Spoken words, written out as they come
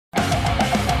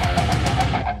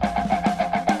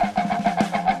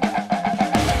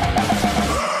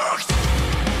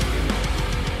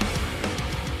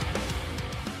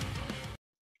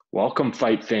Welcome,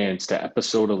 fight fans, to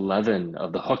episode 11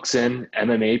 of the Hooks In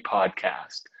MMA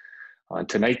podcast. On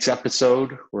tonight's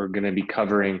episode, we're going to be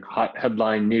covering hot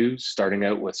headline news, starting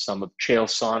out with some of Chael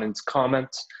Sonnen's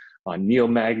comments on Neil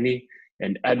Magny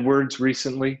and Edwards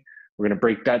recently. We're going to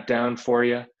break that down for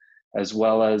you, as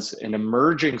well as an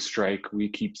emerging strike we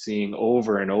keep seeing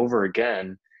over and over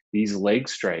again, these leg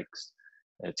strikes.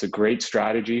 It's a great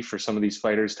strategy for some of these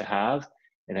fighters to have,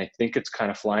 and I think it's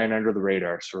kind of flying under the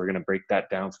radar. So we're going to break that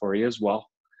down for you as well.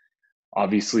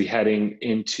 Obviously heading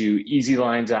into easy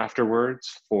lines afterwards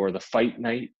for the fight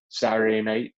night, Saturday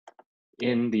night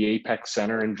in the Apex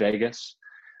Center in Vegas.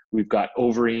 We've got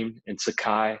Overeem and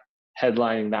Sakai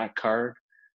headlining that card.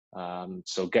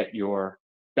 So get your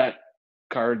bet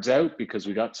cards out because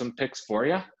we got some picks for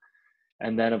you.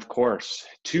 And then, of course,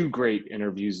 two great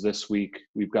interviews this week.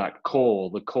 We've got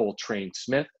the Cole Train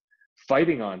Smith,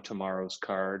 fighting on tomorrow's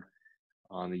card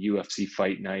on the UFC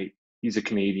Fight Night. He's a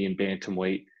Canadian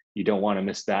bantamweight. You don't want to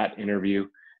miss that interview.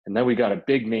 And then we got a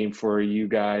big name for you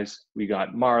guys. We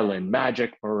got Marlon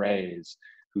Magic Moraes,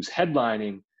 who's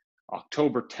headlining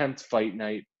October 10th Fight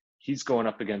Night. He's going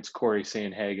up against Corey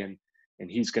Sandhagen, and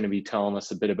he's going to be telling us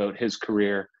a bit about his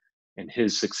career and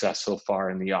his success so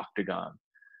far in the octagon.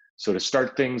 So to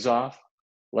start things off,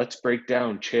 let's break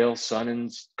down Chael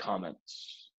Sonnen's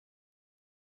comments.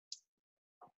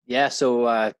 Yeah,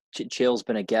 so Chael's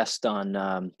been a guest on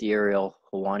the Ariel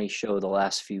Helwani show the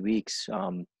last few weeks.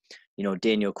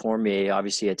 Daniel Cormier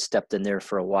obviously had stepped in there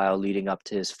for a while leading up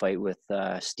to his fight with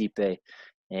Stipe.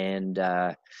 And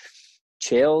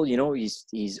Chael,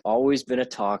 he's always been a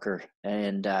talker.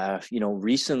 And,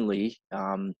 recently,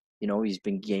 he's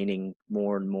been gaining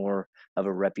more and more of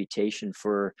a reputation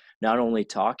for not only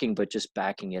talking, but just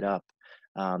backing it up.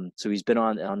 So he's been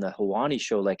on the Helwani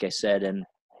show, like I said, and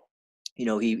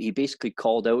he basically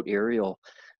called out Ariel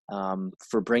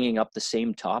for bringing up the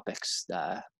same topics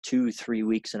 2-3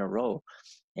 weeks in a row.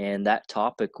 And that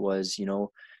topic was,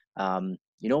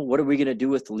 what are we going to do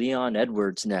with Leon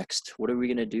Edwards next? What are we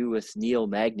going to do with Neil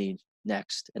Magny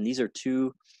next? And these are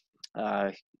two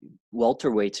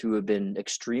welterweights who have been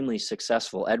extremely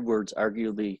successful. Edwards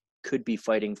arguably could be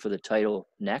fighting for the title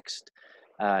next.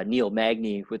 Neil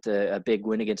Magny with a big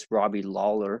win against Robbie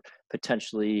Lawler,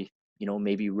 potentially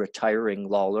maybe retiring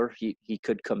Lawler. He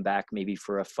could come back maybe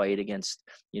for a fight against,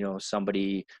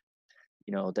 somebody,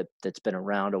 that's been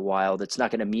around a while. That's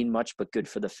not going to mean much, but good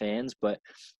for the fans. But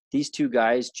these two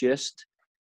guys just,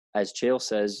 as Chael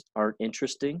says, aren't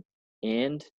interesting.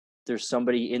 And there's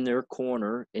somebody in their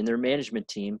corner, in their management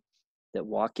team, that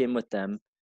walk in with them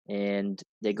and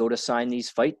they go to sign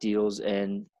these fight deals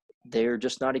and they're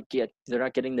just they're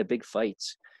not getting the big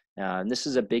fights. And this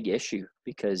is a big issue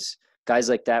because guys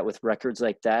like that with records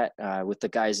like that, with the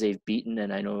guys they've beaten,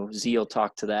 and I know Zeal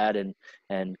talked to that and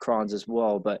Kronz as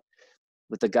well, but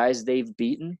with the guys they've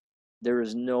beaten, there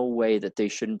is no way that they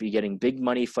shouldn't be getting big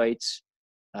money fights,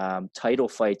 title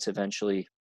fights eventually.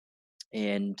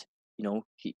 And,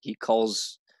 he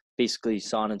calls, basically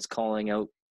Sonnen's calling out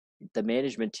the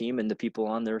management team and the people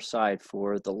on their side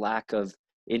for the lack of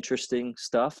interesting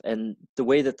stuff and the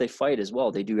way that they fight as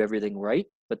well. They do everything right,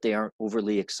 but they aren't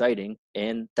overly exciting,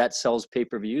 and that sells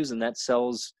pay-per-views, and that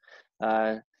sells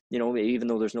even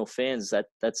though there's no fans,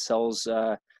 that sells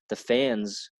the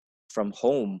fans from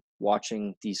home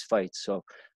watching these fights. So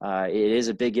it is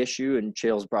a big issue, and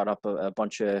Chael's brought up a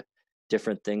bunch of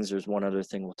different things. There's one other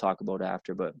thing we'll talk about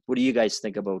after, but what do you guys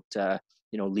think about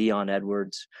Leon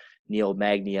Edwards, Neil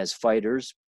Magny as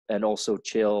fighters, and also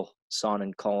Chael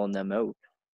Sonnen calling them out?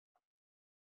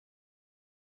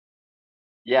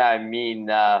 Yeah, I mean,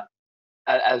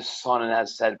 as Sonnen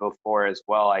has said before as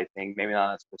well, I think maybe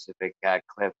not a specific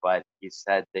clip, but he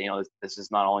said that, this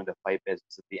is not only the fight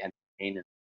business, it's the entertainment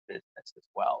business as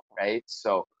well, right?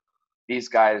 So these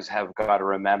guys have got to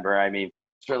remember, I mean,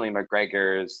 certainly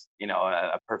McGregor is,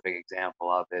 a perfect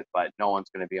example of it, but no one's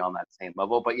going to be on that same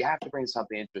level. But you have to bring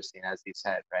something interesting, as he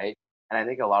said, right? And I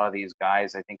think a lot of these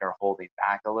guys, I think, are holding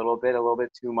back a little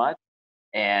bit too much,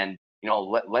 and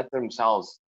let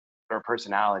themselves, their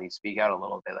personality, speak out a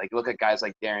little bit. Like, look at guys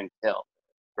like Darren Till,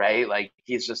 right? Like,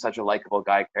 he's just such a likable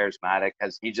guy, charismatic,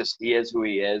 because he is who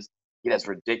he is. He has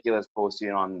ridiculous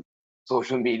posting on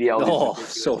social media.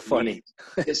 So funny.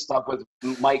 His stuff with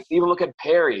Mike. Even look at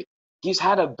Perry. He's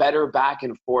had a better back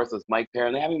and forth with Mike Perry,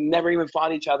 and they never even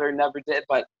fought each other, never did,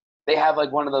 but they have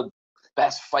like one of the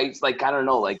best fights, like, I don't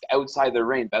know, like outside the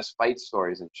ring, best fight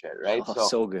stories and shit, right?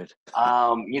 So good.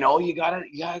 You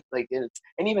gotta like,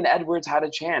 and even Edwards had a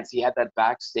chance. He had that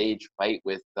backstage fight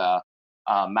with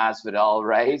Masvidal,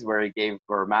 right?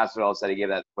 Where Masvidal said he gave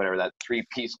that, whatever, that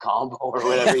 3-piece combo or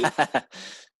whatever.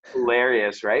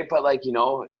 Hilarious, right? But like,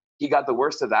 he got the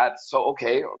worst of that. So,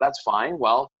 okay, that's fine.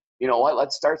 Well, you know what?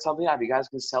 Let's start something up. You guys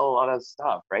can sell a lot of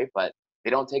stuff, right? But they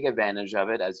don't take advantage of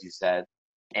it, as you said.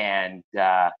 And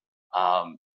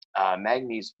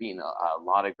Magny's beaten a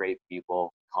lot of great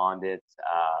people. Condit,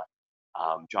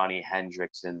 Johnny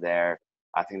Hendricks in there.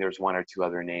 I think there's one or two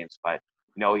other names, but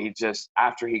he just,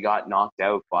 after he got knocked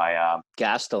out by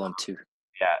Gastelum too.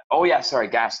 Yeah. Oh yeah. Sorry,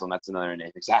 Gastelum. That's another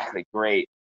name. Exactly. Great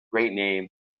name.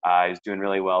 He's doing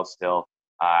really well still.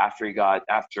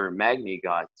 After Magny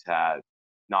got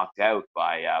knocked out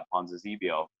by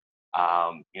Ponzinibbio,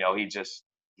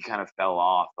 he kind of fell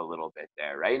off a little bit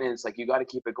there, right? And it's like, you got to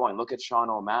keep it going. Look at Sean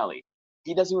O'Malley.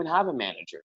 He doesn't even have a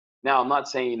manager. Now, I'm not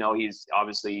saying, he's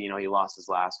obviously, he lost his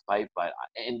last fight, but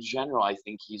in general, I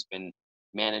think he's been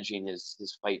managing his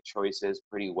fight choices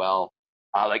pretty well.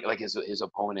 Like his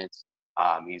opponents.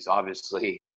 He's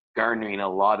obviously garnering a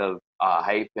lot of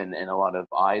hype and a lot of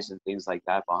eyes and things like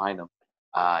that behind him.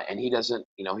 And he doesn't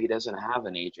have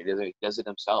an agent. He does it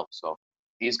himself. So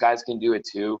these guys can do it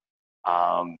too.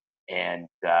 I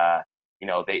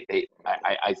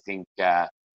think,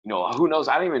 who knows?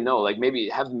 I don't even know. Like, maybe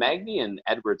have Magny and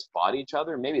Edwards fought each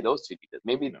other? Maybe those two did.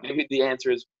 Maybe the answer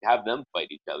is have them fight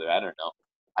each other. I don't know.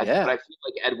 But I feel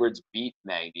like Edwards beat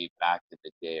Magny back in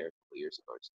the day or a couple years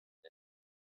ago or something.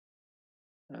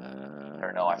 I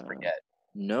don't know. I forget.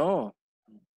 No,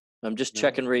 I'm just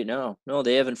checking right now. No,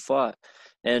 they haven't fought,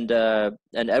 and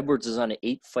Edwards is on an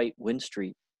 8-fight win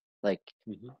streak. Like,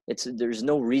 there's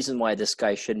no reason why this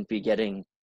guy shouldn't be getting.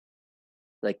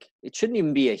 Like, it shouldn't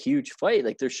even be a huge fight.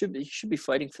 Like, he should be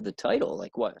fighting for the title.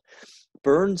 Like, what?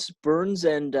 Burns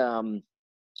and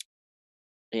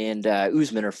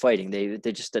Usman are fighting.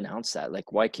 They just announced that.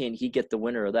 Like, why can't he get the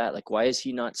winner of that? Like, why is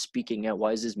he not speaking out?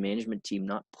 Why is his management team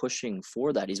not pushing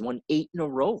for that? He's won 8 in a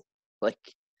row. Like,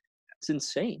 it's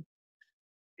insane.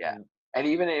 Yeah. And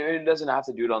even it doesn't have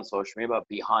to do it on social media, but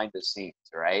behind the scenes,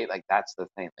 right? Like, that's the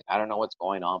thing. Like, I don't know what's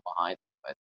going on behind them,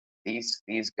 but these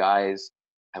guys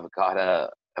have got to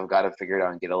figure it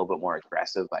out and get a little bit more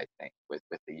aggressive, I think, with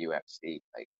the UFC.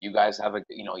 Like, you guys have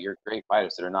you're great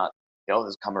fighters that are not, they'll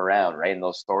just come around, right, in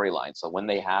those storylines. So when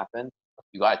they happen,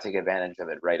 you got to take advantage of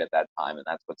it right at that time. And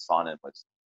that's what Sonnen was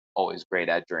always great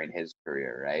at during his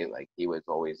career, right? Like, he was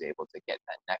always able to get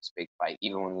that next big fight,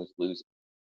 even when he was losing.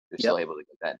 They're still able to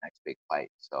get that next big fight.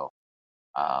 So,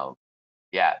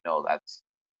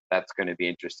 that's going to be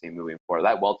interesting moving forward.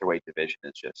 That welterweight division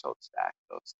is just so stacked,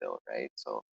 though, still, right?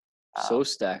 So, so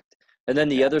stacked. And then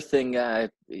the other thing I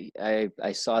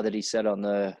saw that he said on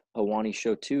the Hawani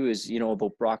show too is,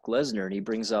 about Brock Lesnar, and he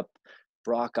brings up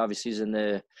Brock. Obviously, he's in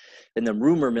the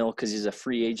rumor mill because he's a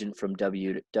free agent from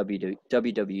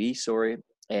WWE. Sorry,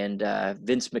 and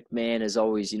Vince McMahon has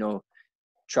always,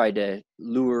 tried to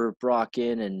lure Brock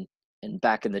in, and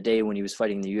back in the day when he was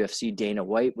fighting the UFC, Dana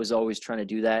White was always trying to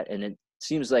do that. And it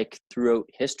seems like throughout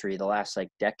history, the last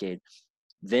decade,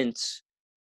 Vince,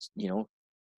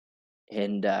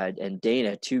 and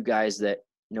Dana, two guys that,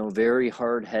 very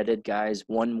hard-headed guys,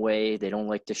 one way, they don't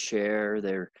like to share.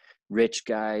 They're rich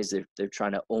guys. They're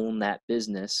trying to own that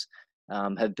business.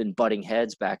 Have been butting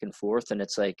heads back and forth, and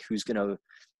it's like, who's gonna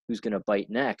bite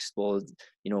next? Well,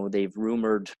 they've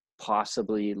rumored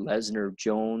possibly Lesnar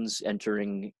Jones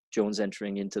entering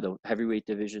into the heavyweight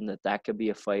division, that could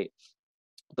be a fight.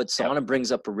 But Sonnen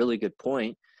brings up a really good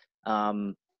point.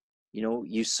 USADA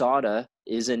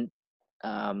isn't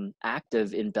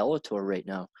active in Bellator right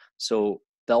now, so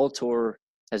Bellator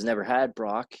has never had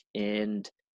Brock, and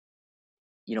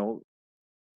Brock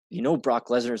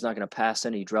Lesnar is not going to pass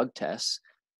any drug tests.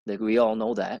 Like, we all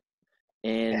know that.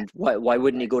 And why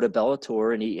wouldn't he go to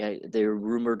Bellator? And they're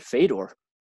rumored Fedor.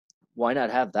 Why not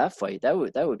have that fight? That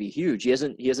would be huge. He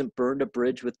hasn't burned a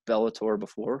bridge with Bellator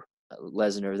before,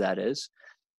 Lesnar, that is.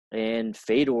 And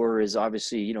Fedor is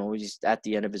obviously, he's at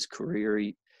the end of his career.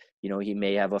 He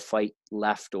may have a fight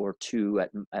left or two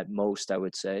at most, I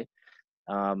would say.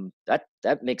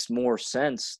 That makes more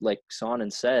sense, like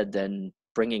Sonnen said, than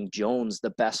bringing Jones, the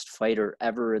best fighter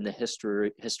ever in the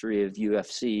history of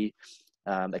UFC,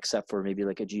 except for maybe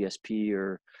like a GSP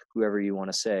or whoever you want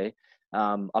to say,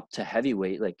 up to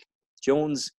heavyweight. Like,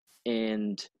 Jones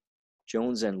and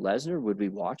Lesnar, would we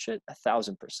watch it?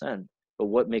 1,000%. But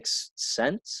what makes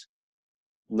sense?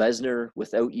 Lesnar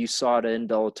without USADA and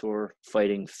Bellator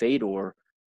fighting Fedor,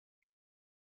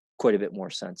 quite a bit more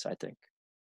sense, I think.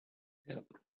 Yeah.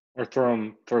 Or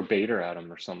throw Bader at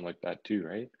him or something like that too,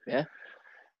 right? Yeah.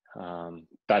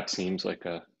 That seems like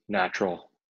a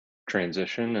natural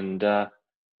transition. And I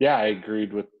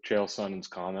agreed with Chael Sonnen's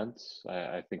comments.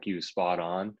 I think he was spot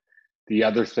on. The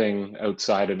other thing,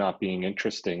 outside of not being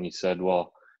interesting, he said,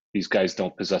 well, these guys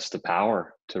don't possess the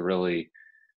power to really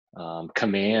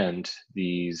command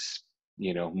these,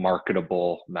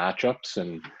 marketable matchups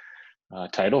and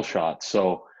title shots.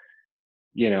 So,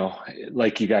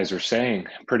 like you guys are saying,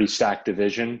 pretty stacked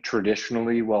division.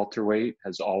 Traditionally, welterweight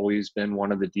has always been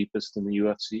one of the deepest in the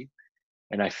UFC.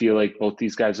 And I feel like both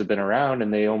these guys have been around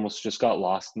and they almost just got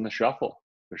lost in the shuffle.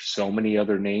 There's so many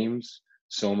other names,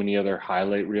 so many other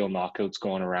highlight reel knockouts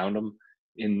going around them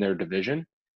in their division,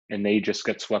 and they just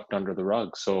get swept under the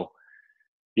rug. So,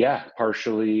 yeah,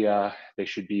 partially they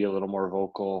should be a little more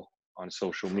vocal on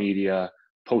social media,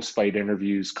 post-fight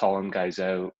interviews, calling guys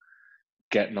out,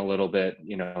 getting a little bit,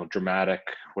 dramatic,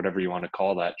 whatever you want to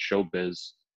call that,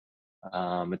 showbiz.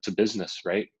 It's a business,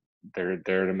 right? They're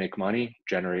there to make money,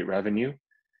 generate revenue,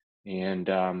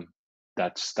 and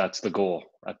that's the goal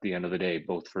at the end of the day,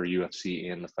 both for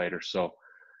UFC and the fighter. So,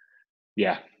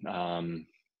 yeah,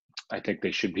 I think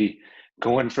they should be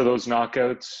going for those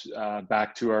knockouts.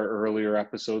 Back to our earlier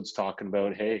episodes talking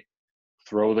about, hey,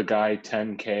 throw the guy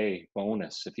 10K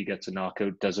bonus if he gets a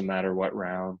knockout, doesn't matter what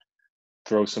round.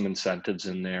 Throw some incentives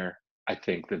in there. I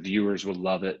think the viewers would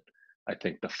love it. I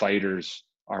think the fighters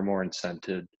are more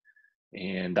incented.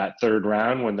 And that third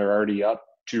round, when they're already up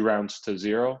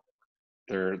 2-0,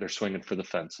 they're swinging for the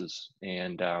fences,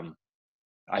 and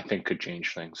I think could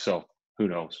change things. So who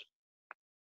knows?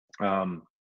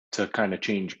 To kind of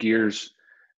change gears,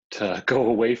 to go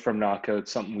away from knockouts,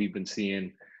 something we've been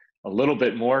seeing a little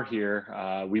bit more here.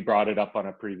 We brought it up on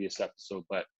a previous episode,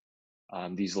 but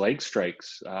these leg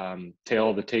strikes, tail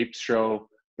of the tapes show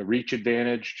the reach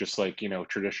advantage, just like,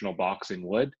 traditional boxing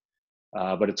would,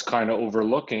 but it's kind of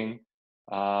overlooking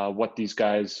what these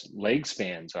guys' leg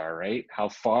spans are, right? How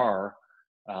far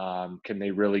can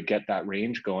they really get that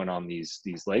range going on these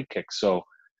leg kicks? So,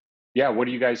 yeah, what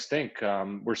do you guys think?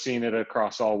 We're seeing it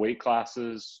across all weight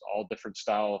classes, all different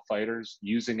style of fighters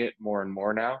using it more and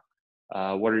more now.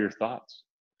 What are your thoughts?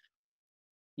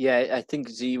 Yeah, I think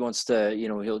Z wants to,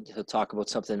 he'll talk about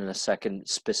something in a second,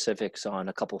 specifics on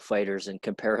a couple fighters and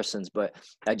comparisons. But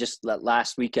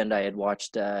last weekend I had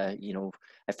watched, I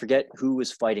forget who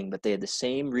was fighting, but they had the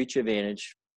same reach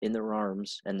advantage in their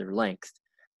arms and their length,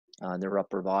 their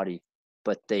upper body,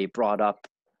 but they brought up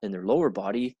in their lower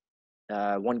body.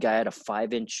 One guy had a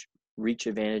 5-inch reach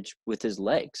advantage with his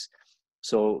legs.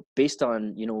 So based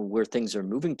on, where things are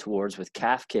moving towards with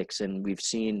calf kicks, and we've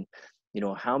seen,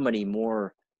 how many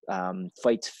more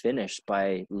fights finished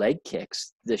by leg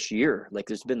kicks this year. Like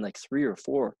there's been like 3 or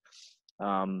 4.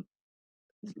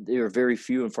 They were very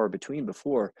few and far between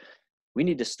before. We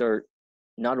need to start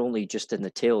not only just in the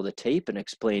tail of the tape and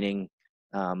explaining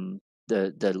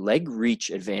the leg reach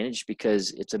advantage,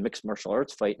 because it's a mixed martial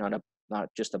arts fight, not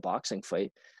just a boxing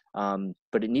fight.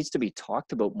 But it needs to be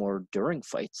talked about more during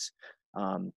fights.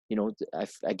 I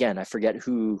forget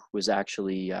who was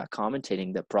actually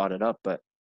commentating that brought it up, but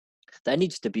that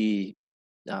needs to be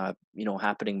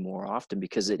happening more often,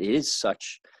 because it is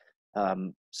such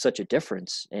a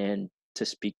difference. And to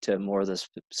speak to more of the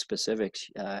specifics,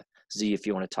 Z, if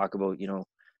you want to talk about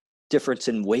difference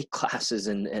in weight classes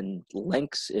and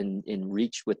lengths in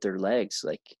reach with their legs,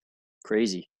 like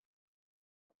crazy.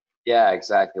 Yeah,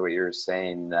 exactly what you were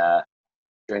saying.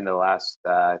 During the last,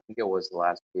 I think it was the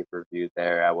last pay-per-view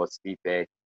there with Stipe,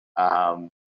 John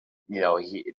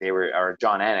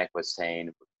Anik was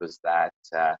saying was that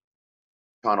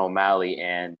Sean O'Malley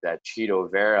and Chito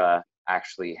Vera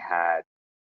actually had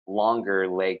longer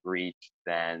leg reach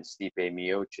than Stipe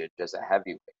Miocic as a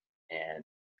heavyweight, and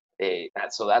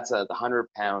that's a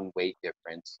 100-pound weight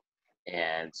difference,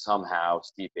 and somehow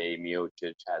Stipe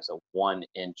Miocic has a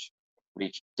 1-inch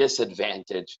reach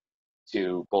disadvantage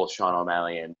to both Sean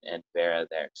O'Malley and Vera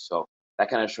there. So that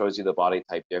kind of shows you the body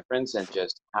type difference and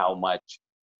just how much,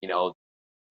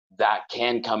 that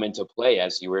can come into play,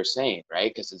 as you were saying, right?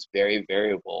 Because it's very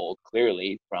variable,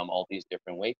 clearly, from all these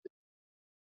different weights.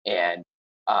 And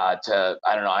I don't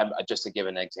know, just to give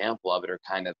an example of it, or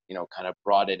kind of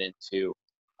brought it into,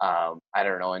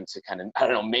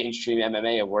 mainstream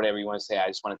MMA or whatever you want to say. I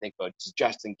just want to think about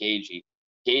Justin Gaethje.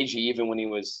 Gaethje, even when he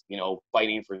was,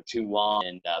 fighting for too long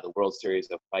in the World Series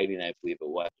of Fighting, I believe it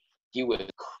was, he was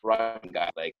crushing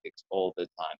guys like kicks all the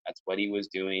time. That's what he was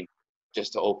doing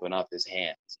just to open up his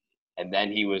hands. And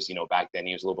then he was, back then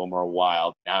he was a little bit more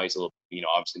wild. Now he's a little,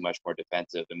 obviously much more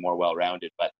defensive and more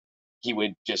well-rounded. But he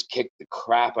would just kick the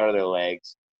crap out of their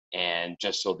legs, and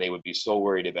just so they would be so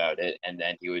worried about it. And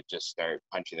then he would just start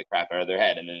punching the crap out of their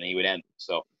head, and then he would end.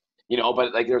 So,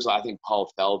 but like there's, I think,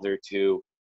 Paul Felder too.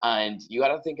 And you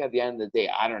got to think at the end of the day,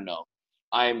 I don't know.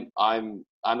 I'm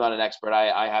not an expert.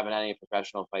 I haven't had any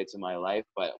professional fights in my life,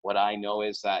 but what I know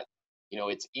is that,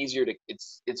 it's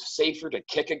safer to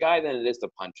kick a guy than it is to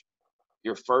punch him.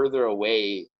 You're further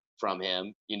away from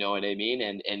him. You know what I mean?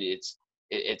 And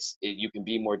you can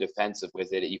be more defensive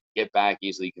with it. You can get back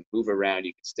easily. You can move around.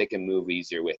 You can stick and move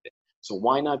easier with it. So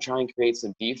why not try and create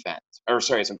some defense, or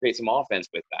sorry, create some offense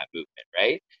with that movement,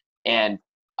 right? And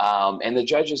the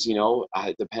judges,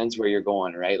 it depends where you're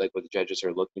going, right? Like what the judges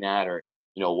are looking at, or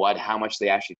how much they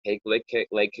actually take leg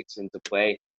kicks into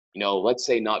play. Let's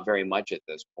say not very much at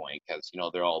this point, because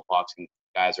they're all boxing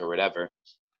guys or whatever.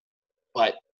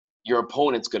 But your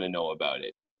opponent's going to know about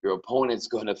it. Your opponent's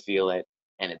going to feel it,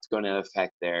 and it's going to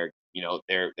affect their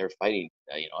fighting,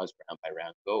 as round by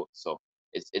round goes. So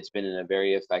it's been a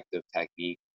very effective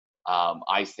technique.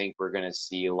 I think we're going to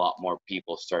see a lot more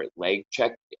people start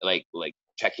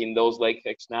checking those leg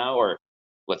kicks now, or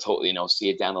let's hope, see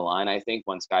it down the line. I think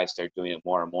once guys start doing it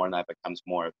more and more, and that becomes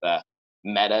more of the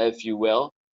meta, if you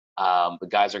will, the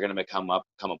guys are going to come up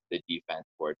with the defense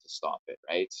for it to stop it,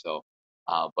 right? So,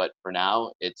 but for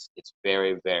now, it's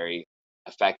very, very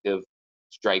effective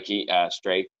strike.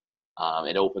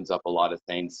 It opens up a lot of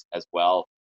things as well.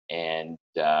 And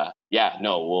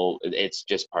it's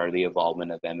just part of the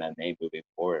evolvement of MMA moving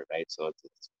forward, right? So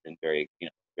it's been very,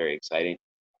 very exciting.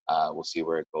 We'll see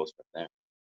where it goes from there.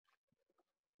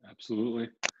 Absolutely.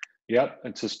 Yep.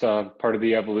 It's just part of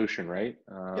the evolution, right?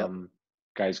 Yep.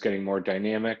 Guys getting more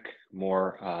dynamic,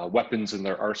 more weapons in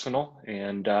their arsenal.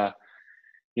 And,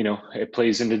 it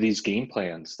plays into these game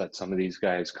plans that some of these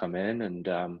guys come in and,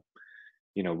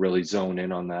 really zone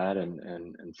in on that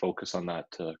and focus on that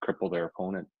to cripple their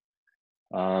opponent.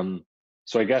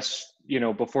 So I guess,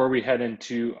 before we head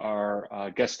into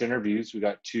our guest interviews, we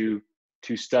got two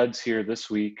studs here this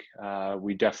week.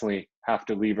 We definitely have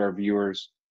to leave our viewers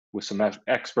with some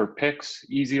expert picks,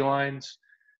 easy lines.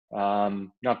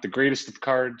 Not the greatest of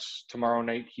cards tomorrow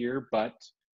night here, but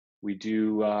we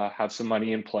do have some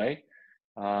money in play.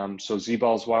 So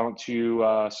Z-Balls, why don't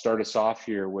you start us off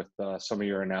here with some of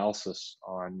your analysis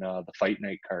on the fight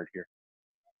night card here?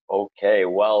 Okay,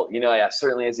 well,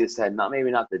 certainly, as you said, maybe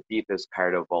not the deepest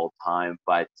card of all time,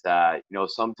 but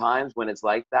sometimes when it's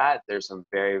like that, there's some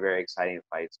very, very exciting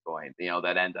fights going,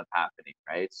 that end up happening,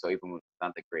 right? So even when it's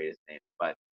not the greatest name,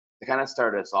 but to kind of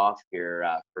start us off here,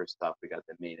 first up, we got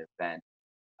the main event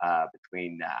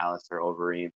between Alistair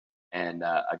Overeem and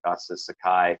Augustus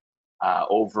Sakai.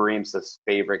 Overeem's the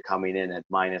favorite coming in at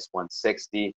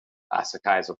 -160.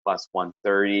 Sakai is a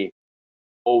 +130.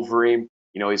 Overeem,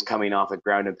 he's coming off a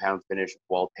ground and pound finish with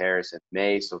Walt Harris in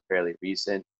May, so fairly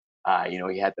recent.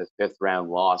 He had the 5th round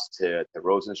loss to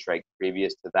Rosenstrike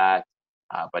previous to that,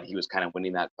 but he was kind of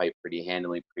winning that fight pretty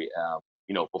handily,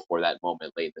 before that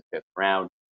moment late in the 5th round.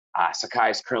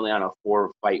 Sakai is currently on a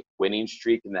 4-fight winning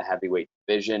streak in the heavyweight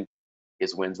division.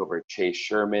 His wins over Chase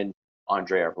Sherman,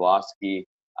 Andrei Arlovsky,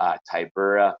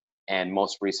 Tybura, and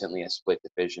most recently a split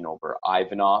division over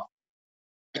Ivanov.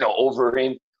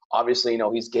 Overeem, obviously,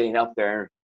 he's getting up there.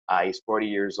 He's 40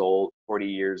 years old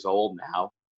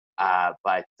now.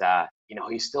 But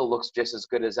he still looks just as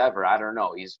good as ever. I don't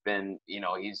know. He's been,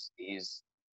 he's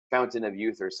fountain of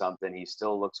youth or something. He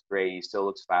still looks great. He still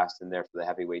looks fast in there for the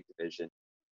heavyweight division.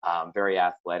 Very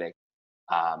athletic.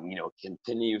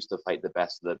 Continues to fight the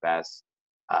best of the best,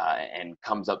 and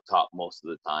comes up top most of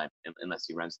the time, unless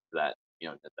he runs to that,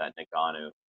 that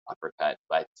Nagano uppercut.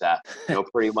 But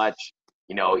pretty much.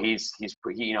 He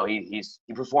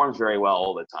performs very well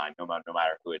all the time, no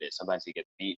matter who it is. Sometimes he gets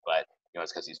beat, but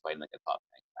it's because he's fighting like a top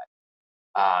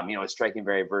 10 guy. His striking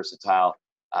very versatile.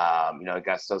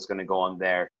 Augusto's going to go on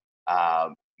there.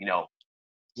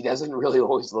 He doesn't really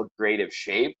always look great of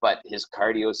shape, but his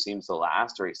cardio seems to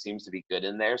last, or he seems to be good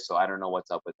in there. So I don't know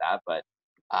what's up with that, but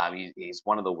he's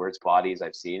one of the worst bodies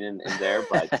I've seen in there.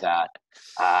 But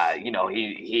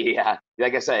he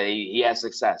like I said, he has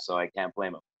success, so I can't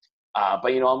blame him.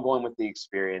 But I'm going with the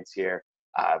experience here.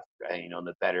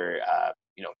 The better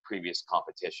previous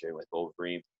competition with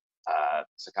Overeem.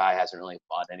 Sakai hasn't really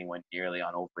fought anyone nearly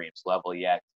on Overeem's level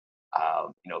yet.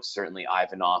 Certainly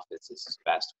Ivanov is his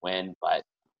best win, but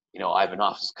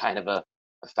Ivanov is kind of a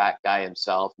fat guy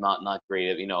himself, not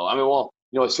great.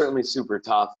 Certainly super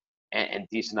tough and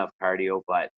decent enough cardio,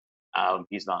 but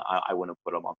he's not. I wouldn't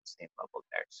put him on the same level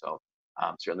there. So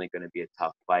certainly going to be a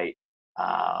tough fight.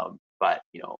 But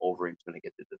Overeem's going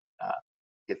to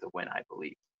get the win, I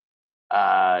believe.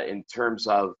 In terms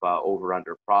of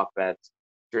over/under prop bets,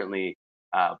 certainly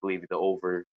believe the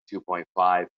over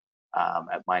 2.5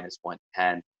 at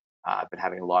 -110. I've been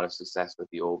having a lot of success with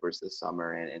the overs this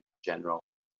summer and in general.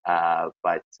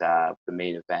 But the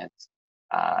main event,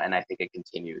 and I think it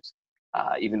continues.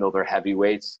 Even though they're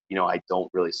heavyweights, I don't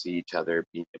really see each other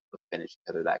being able to finish each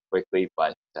other that quickly.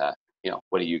 But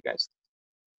what do you guys think?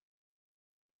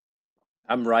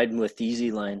 I'm riding with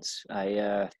easy lines.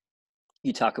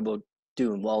 you talk about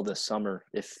doing well this summer.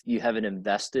 If you haven't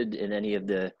invested in any of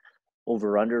the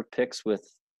over-under picks with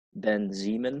Ben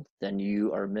Zeman, then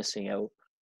you are missing out.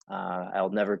 I'll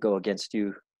never go against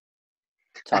you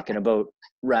talking about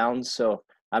rounds, so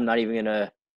I'm not even going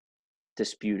to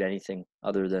dispute anything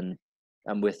other than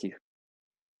I'm with you.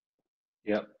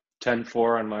 Yep,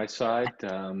 10-4 on my side.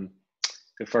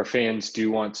 If our fans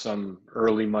do want some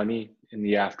early money in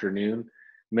the afternoon,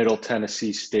 Middle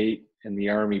Tennessee State and the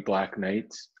Army Black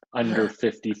Knights, under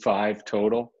 55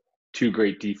 total. Two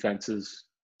great defenses.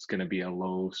 It's going to be a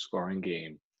low-scoring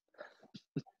game.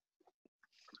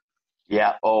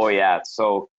 Yeah. Oh, yeah.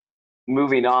 So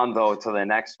moving on, though, to the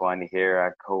next one here,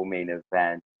 a co-main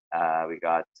event. We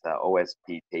got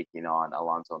OSP taking on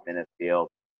Alonzo Minifield.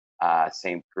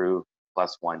 Same crew,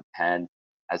 plus 110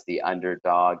 as the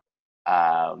underdog.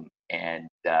 And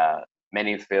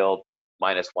Minifield,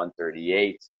 minus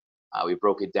 138. We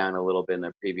broke it down a little bit in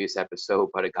the previous episode,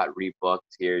 but it got rebooked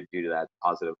here due to that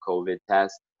positive COVID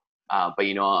test. But,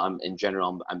 in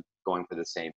general, I'm going for the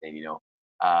same thing,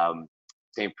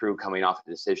 St. Preux coming off a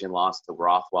decision loss to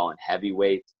Rothwell in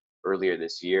heavyweight earlier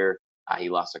this year. He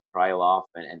lost to Krylov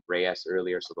and Reyes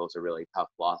earlier, so those are really tough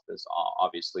losses,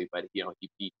 obviously. But, he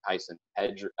beat Tyson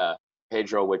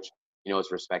Pedro, which, is a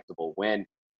respectable win.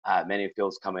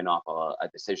 Menifield's coming off a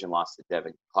decision loss to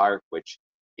Devin Clark, which,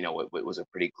 it was a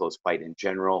pretty close fight in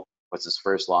general. Was his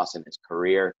first loss in his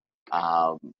career.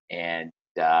 Has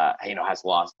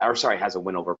a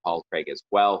win over Paul Craig as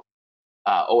well.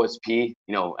 OSP,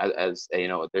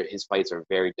 his fights are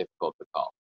very difficult to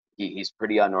call. He's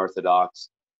pretty unorthodox.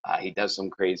 He does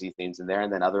some crazy things in there,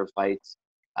 and then other fights,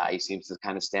 he seems to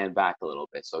kind of stand back a little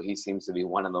bit. So he seems to be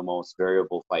one of the most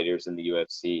variable fighters in the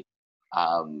UFC.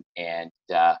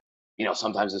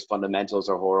 Sometimes his fundamentals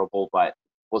are horrible, but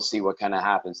we'll see what kind of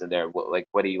happens in there.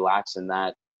 What he lacks in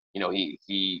that,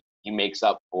 he makes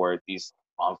up for these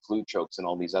flute chokes and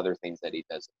all these other things that he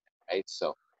does, right?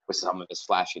 So with some of his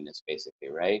flashiness, basically,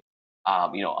 right?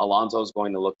 Alonzo's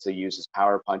going to look to use his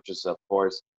power punches, of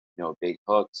course, big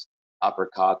hooks,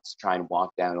 uppercuts, try and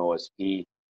walk down OSP,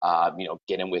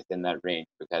 get him within that range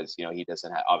because, he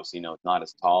doesn't have, obviously, not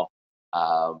as tall,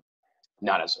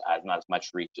 not as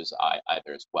much reach as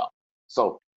either as well.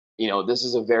 So, this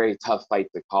is a very tough fight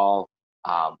to call.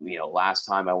 Last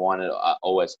time I wanted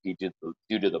OSP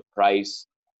due to the price.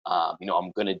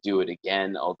 I'm going to do it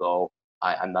again, although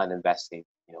I'm not investing,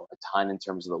 a ton in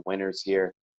terms of the winners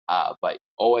here. But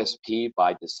OSP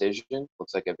by decision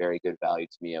looks like a very good value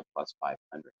to me at plus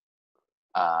 500.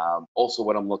 Also,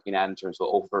 what I'm looking at in terms of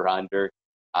over/under,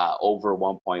 over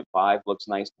 1.5 looks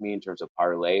nice to me in terms of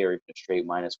parlay or even a straight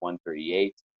minus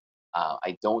 138.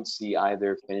 I don't see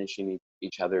either finishing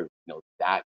each other,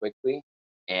 that quickly.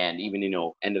 And even,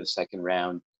 end of the second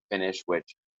round finish,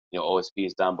 which, OSP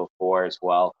has done before as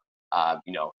well.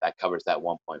 That covers that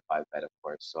 1.5 bet, of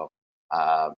course. So,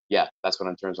 that's what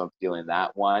in terms of feeling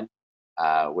that one.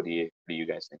 What do you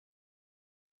guys think?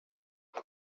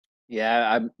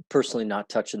 Yeah, I'm personally not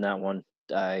touching that one.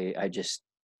 I just,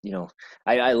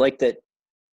 I like that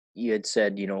you had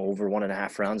said, over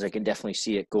 1.5 rounds. I can definitely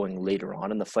see it going later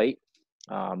on in the fight.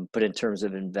 But in terms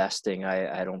of investing,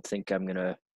 I don't think I'm going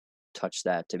to touch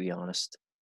that, to be honest.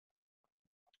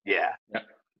 Yeah.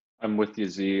 I'm with you,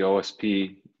 Z.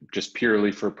 OSP just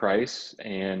purely for price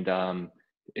and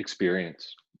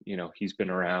experience. He's been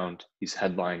around. He's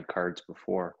headlined cards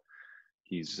before.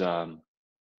 He's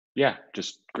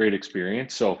just great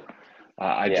experience. So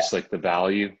I just like the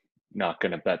value. Not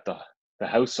going to bet the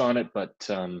house on it, but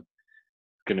going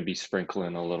to be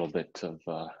sprinkling a little bit of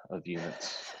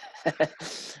units.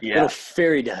 Little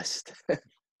fairy dust.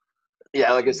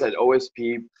 Yeah, like I said,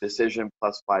 OSP decision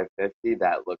plus 550.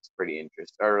 That looks pretty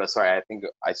interesting. Or sorry, I think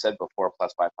I said before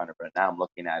plus 500, but now I'm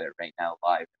looking at it right now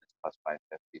live, and it's plus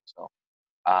 550. So,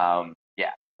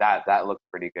 that looks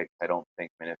pretty good. I don't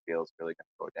think Minifield's really going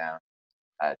to go down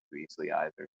too easily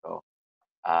either. So,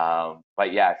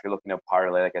 but yeah, if you're looking to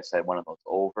parlay, like I said, one of those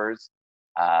overs.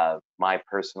 My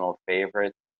personal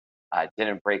favorite. I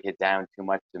didn't break it down too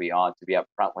much to be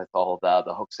upfront with all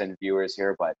the hooks and viewers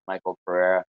here, but Michael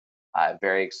Pereira,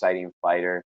 very exciting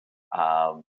fighter.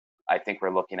 I think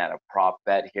we're looking at a prop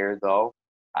bet here, though.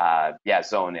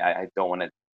 Zone. I don't want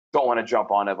to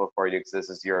jump on it before you because this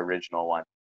is your original one.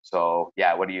 So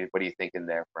yeah, what are you thinking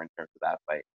there in terms of that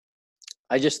fight?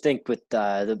 I just think with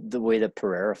the way that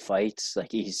Pereira fights,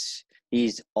 like he's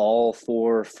all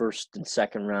for first and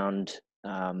second round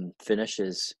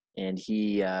finishes, and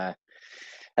he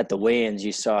at the weigh-ins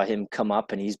you saw him come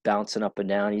up and he's bouncing up and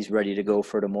down. He's ready to go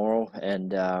for tomorrow,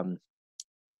 and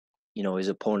his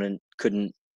opponent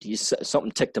couldn't.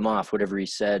 Something ticked him off, whatever he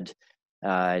said,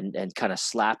 and kind of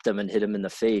slapped him and hit him in the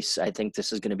face. I think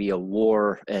this is going to be a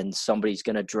war, and somebody's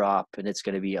going to drop, and it's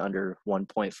going to be under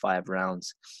 1.5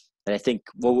 rounds. And I think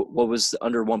what was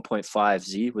under 1.5?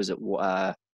 Z, was it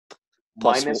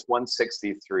minus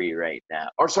 163 right now?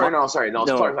 Or sorry, no, sorry,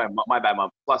 my bad,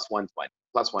 plus 120,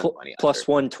 plus 120, plus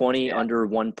 120 under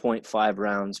 1.5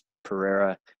 rounds.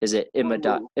 Pereira. Is it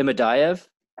Imadaev?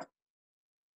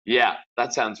 Yeah,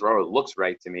 that sounds right. It looks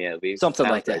right to me, at least. Something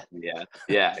like that.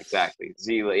 Yeah, exactly.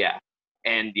 Zila, yeah.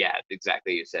 And yeah,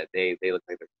 exactly. You said they look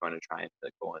like they're going to try and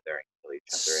go in there and kill each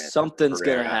other. Something's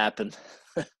going to happen.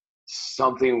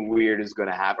 Something weird is going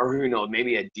to happen. Or who knows,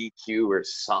 maybe a DQ or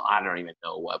some, I don't even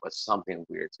know what, but something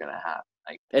weird's going to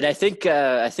happen. And I think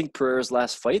Pereira's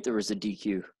last fight, there was a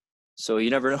DQ. So you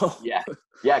never know. Yeah,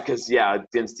 because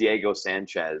against Diego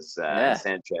Sanchez,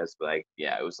 Sanchez,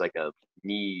 it was like a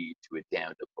knee to a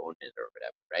downed opponent or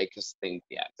whatever, right? Because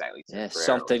exactly. Yeah,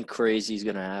 something crazy is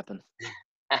gonna happen.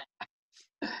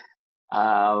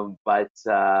 Other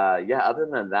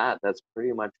than that, that's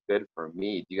pretty much good for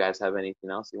me. Do you guys have anything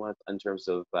else you want in terms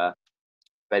of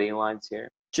betting lines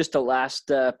here? Just a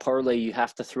last parlay. You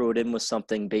have to throw it in with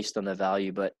something based on the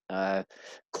value, but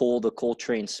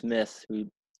Coltrane Smith,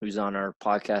 who's on our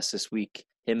podcast this week,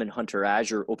 him and Hunter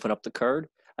Azure open up the card.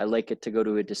 I like it to go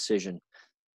to a decision.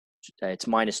 It's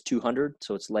minus 200,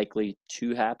 so it's likely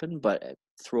to happen, but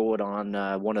throw it on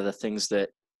one of the things that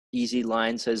Easy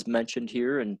Lines has mentioned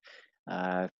here and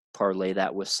parlay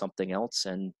that with something else.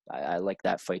 And I like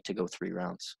that fight to go 3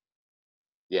 rounds.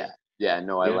 I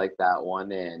like that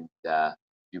one. And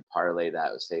you parlay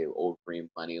that with, say, Overeem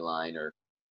money line or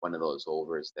one of those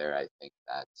overs there. I think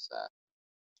that's a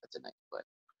nice play.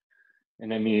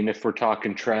 And I mean, if we're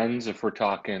talking trends, if we're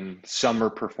talking summer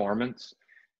performance,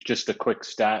 just a quick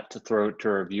stat to throw it to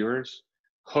our viewers.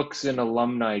 Hooks and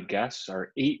alumni guests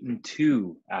are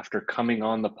 8-2 after coming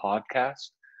on the podcast.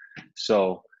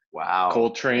 So wow,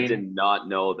 Coltrane, I did not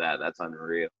know that. That's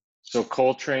unreal. So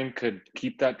Coltrane could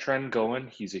keep that trend going.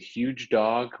 He's a huge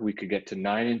dog. We could get to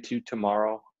 9-2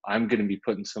 tomorrow. I'm going to be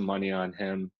putting some money on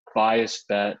him. Biased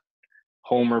bet,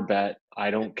 homer bet.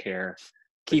 I don't care.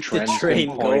 Keep the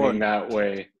train going that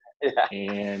way. Yeah.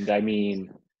 And I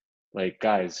mean,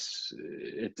 guys,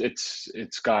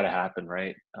 it's got to happen,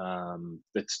 right?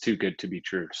 It's too good to be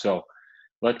true. So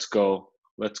let's go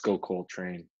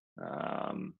Coltrane.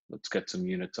 Let's get some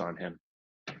units on him.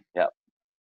 Yep.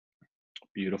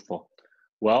 Beautiful.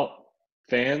 Well,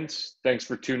 fans, thanks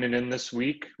for tuning in this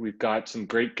week. We've got some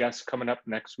great guests coming up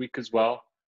next week as well.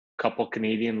 A couple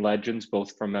Canadian legends,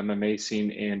 both from MMA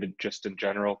scene and just in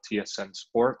general TSN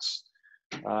sports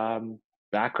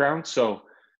background. So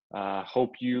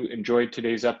hope you enjoyed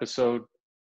today's episode.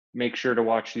 Make sure to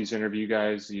watch these interview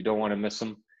guys. You don't want to miss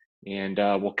them. And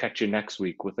we'll catch you next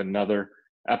week with another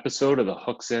episode of the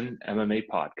Hooks In MMA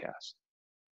podcast.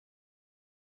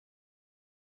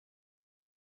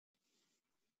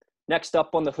 Next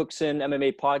up on the Hooks In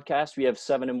MMA podcast, we have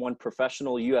 7-1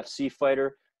 professional UFC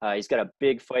fighter. He's got a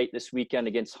big fight this weekend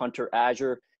against Hunter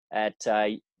Azure at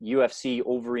UFC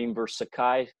Overeem versus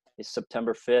Sakai. It's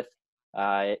September 5th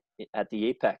at the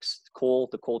Apex.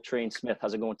 The Coltrane Smith.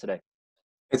 How's it going today?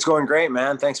 It's going great,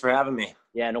 man. Thanks for having me.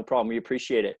 Yeah, no problem. We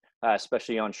appreciate it,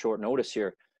 especially on short notice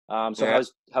here.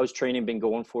 How's training been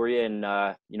going for you? And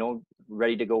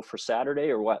ready to go for Saturday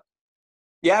or what?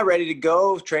 Yeah, ready to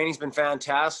go. Training's been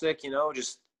fantastic.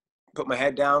 Just put my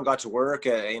head down, got to work.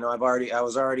 I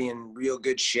was already in real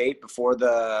good shape before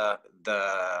the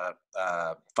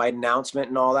fight announcement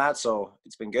and all that. So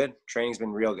it's been good. Training's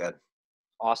been real good.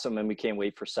 Awesome, and we can't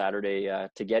wait for Saturday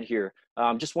to get here.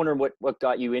 Just wondering what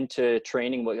got you into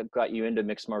training, what got you into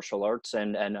mixed martial arts,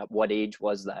 and at what age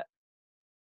was that?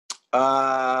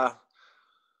 I've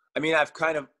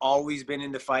kind of always been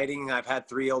into fighting. I've had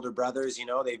 3 older brothers,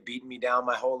 they've beaten me down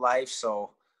my whole life.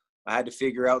 So I had to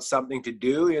figure out something to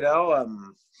do,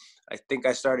 I think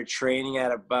I started training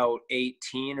at about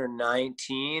 18 or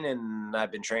 19 and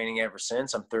I've been training ever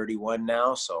since. I'm 31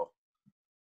 now. So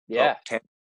yeah, 10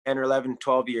 or 11,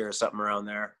 12 years, something around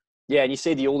there. Yeah. And you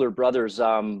say the older brothers,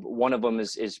 one of them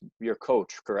is your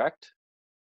coach, correct?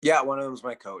 Yeah. One of them's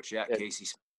my coach. Yeah.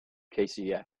 Casey.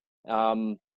 Yeah.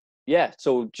 Yeah.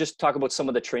 So just talk about some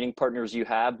of the training partners you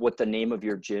have, what the name of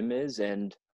your gym is,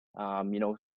 and,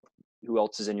 who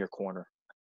else is in your corner?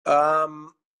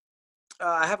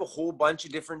 I have a whole bunch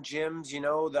of different gyms,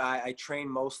 that I train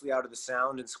mostly out of the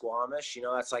Sound in Squamish.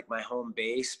 That's like my home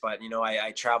base. But,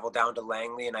 I travel down to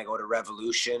Langley and I go to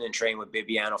Revolution and train with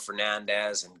Bibiano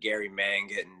Fernandez and Gary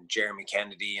Mangat and Jeremy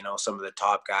Kennedy, some of the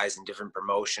top guys in different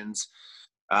promotions.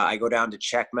 I go down to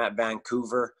Checkmat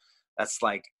Vancouver. That's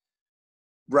like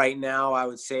right now, I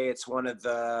would say it's one of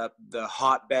the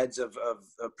hotbeds of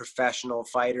professional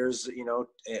fighters, you know,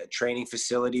 training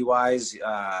facility wise.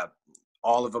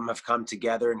 All of them have come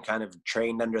together and kind of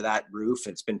trained under that roof.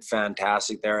 It's been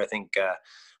fantastic there. I think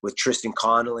with Tristan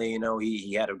Connolly, you know,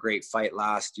 he had a great fight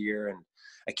last year, and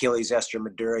Achilles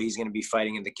Estremadura, he's going to be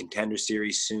fighting in the Contender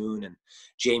Series soon, and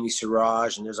Jamie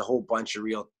Siraj, and there's a whole bunch of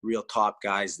real top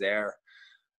guys there.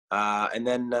 And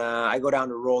then I go down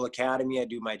to Roll Academy. I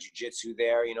do my jiu-jitsu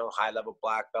there, you know, high-level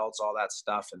black belts, all that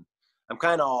stuff. And I'm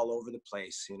kind of all over the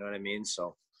place, you know what I mean?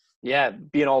 So, Yeah,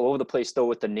 being all over the place, though,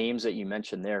 with the names that you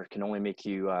mentioned there can only make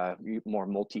you more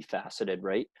multifaceted,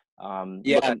 right?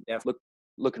 yeah,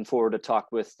 Looking forward to talk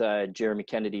with Jeremy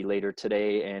Kennedy later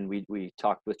today. And we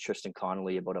talked with Tristan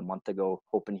Connolly about a month ago,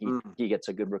 hoping he gets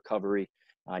a good recovery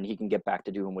and he can get back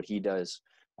to doing what he does.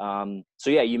 So,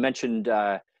 yeah, you mentioned –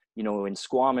 you know, in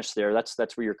Squamish there, that's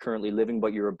where you're currently living,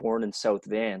 but you were born in South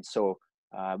Van. So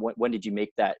when did you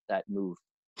make that move?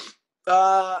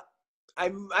 I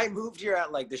moved here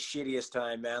at like the shittiest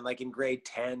time, man, like in grade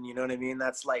 10, you know what I mean?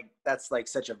 That's like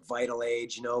such a vital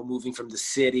age, you know, moving from the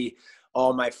city,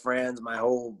 all my friends, my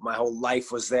whole life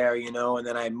was there, you know, and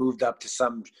then I moved up to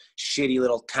some shitty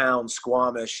little town,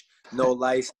 Squamish, no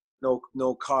license,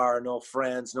 no car, no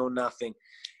friends, no nothing.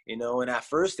 You know, and at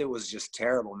first it was just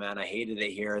terrible, man. I hated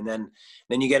it here. And then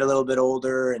you get a little bit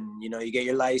older and, you know, you get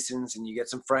your license and you get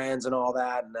some friends and all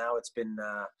that. And now it's been,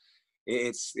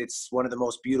 it's one of the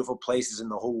most beautiful places in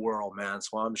the whole world, man.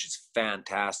 Squamish is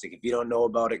fantastic. If you don't know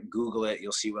about it, Google it.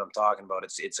 You'll see what I'm talking about.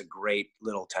 It's a great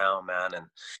little town, man.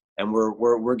 And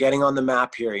we're getting on the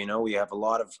map here. You know, we have a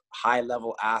lot of high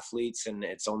level athletes and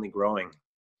it's only growing.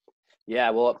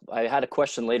 Yeah, well, I had a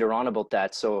question later on about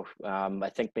that, so I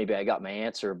think maybe I got my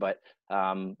answer. But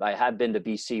I had been to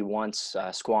BC once.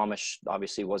 Squamish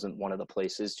obviously wasn't one of the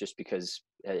places, just because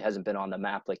it hasn't been on the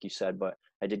map, like you said. But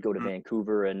I did go to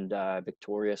Vancouver and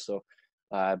Victoria, so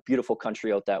beautiful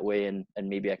country out that way, and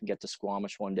maybe I can get to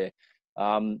Squamish one day.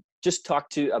 Just talk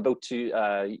about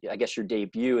I guess your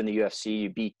debut in the UFC. You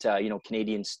beat you know,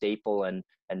 Canadian staple and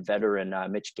veteran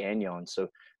Mitch Gagnon. So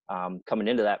coming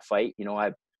into that fight, you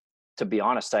know, to be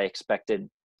honest, I expected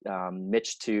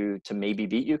Mitch to maybe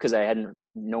beat you because I hadn't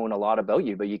known a lot about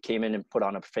you, but you came in and put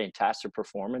on a fantastic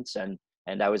performance, and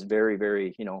I was very,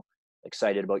 very, you know,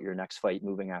 excited about your next fight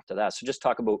moving after that. So just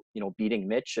talk about, you know, beating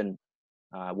Mitch and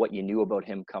what you knew about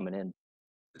him coming in.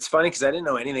 It's funny because I didn't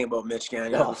know anything about Mitch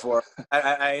Gagnon before.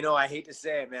 I know, I hate to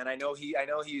say it, man. I know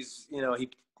he's, you know,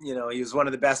 he was one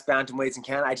of the best bantamweights in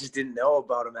Canada. I just didn't know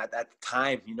about him at that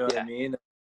time. You know what I mean?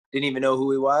 Didn't even know who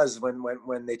he was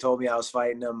when they told me I was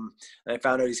fighting him. And I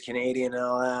found out he's Canadian and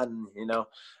all that. And, you know,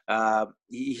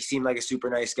 he seemed like a super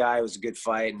nice guy. It was a good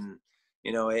fight. And,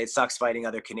 you know, it sucks fighting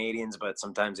other Canadians, but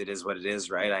sometimes it is what it is,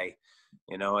 right?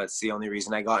 You know, it's the only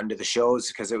reason I got into the shows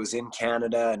because it was in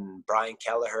Canada and Brian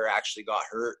Kelleher actually got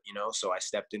hurt, you know, so I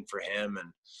stepped in for him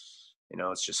and, you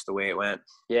know, it's just the way it went.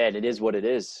 Yeah, and it is what it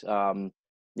is.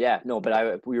 Yeah, no,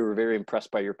 but we were very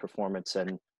impressed by your performance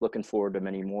and looking forward to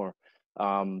many more.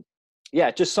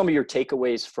 Yeah, just some of your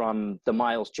takeaways from the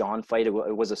Miles John fight. It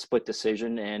was a split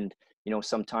decision, and you know,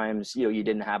 sometimes, you know, you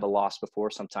didn't have a loss before.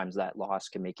 Sometimes that loss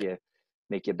can make you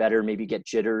better, maybe get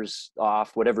jitters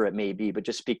off, whatever it may be. But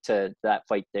just speak to that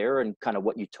fight there and kind of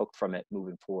what you took from it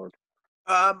moving forward.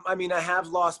 I mean, I have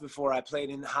lost before. I played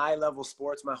in high-level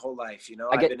sports my whole life. You know,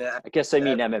 I guess I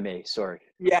mean MMA. Sorry.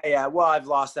 Yeah. Well, I've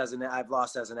lost as an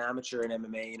amateur in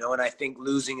MMA. You know, and I think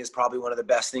losing is probably one of the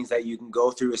best things that you can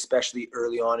go through, especially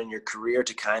early on in your career.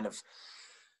 To kind of,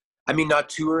 I mean, not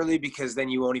too early because then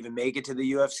you won't even make it to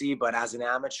the UFC. But as an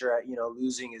amateur, you know,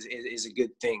 losing is a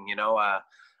good thing. You know, I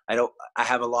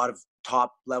have a lot of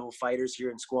top-level fighters here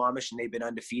in Squamish, and they've been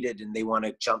undefeated, and they want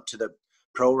to jump to the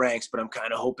pro ranks, but I'm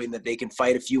kind of hoping that they can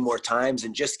fight a few more times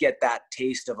and just get that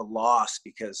taste of a loss,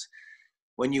 because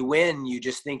when you win, you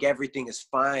just think everything is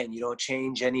fine. You don't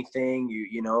change anything.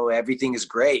 You know, everything is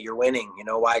great. You're winning, you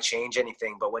know, why change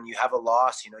anything? But when you have a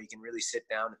loss, you know, you can really sit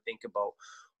down and think about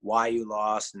why you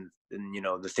lost and you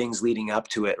know, the things leading up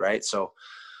to it. Right. So,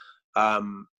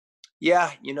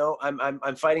 yeah, you know,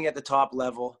 I'm fighting at the top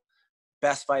level,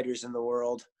 best fighters in the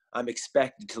world. I'm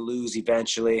expected to lose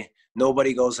eventually.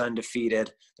 Nobody goes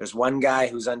undefeated. There's one guy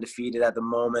who's undefeated at the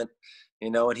moment, you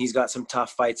know, and he's got some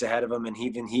tough fights ahead of him, and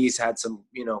he's had some,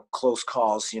 you know, close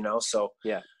calls, you know. So,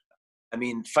 yeah, I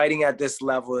mean, fighting at this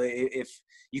level, if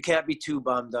you can't be too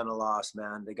bummed on a loss,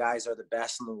 man. The guys are the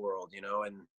best in the world, you know,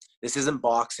 and this isn't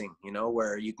boxing, you know,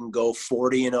 where you can go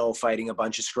 40-0 fighting a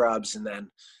bunch of scrubs and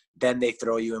then they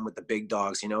throw you in with the big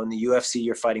dogs, you know. In the UFC,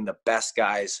 you're fighting the best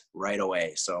guys right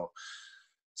away. So,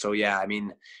 So yeah, I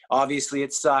mean, obviously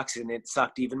it sucks, and it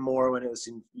sucked even more when it was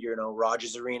in,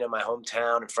 Rogers Arena, my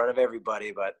hometown, in front of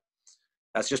everybody. But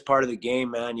that's just part of the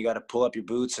game, man. You got to pull up your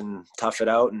boots and tough it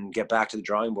out and get back to the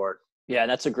drawing board. Yeah,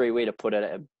 that's a great way to put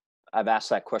it. I've asked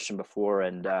that question before,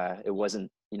 and it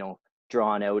wasn't,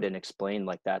 drawn out and explained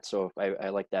like that. So I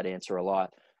like that answer a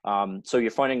lot. So you're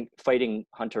fighting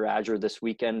Hunter Azure this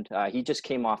weekend. He just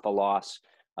came off a loss.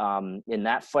 In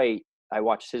that fight, I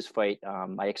watched his fight.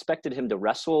 I expected him to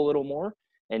wrestle a little more,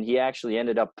 and he actually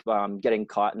ended up getting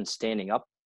caught and standing up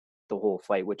the whole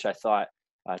fight, which I thought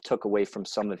took away from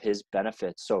some of his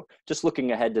benefits. So just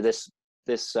looking ahead to this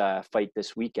fight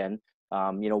this weekend,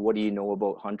 what do you know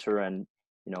about Hunter, and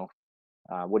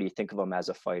what do you think of him as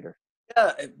a fighter?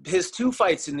 Yeah, his 2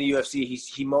 fights in the UFC,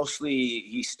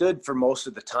 he stood for most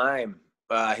of the time.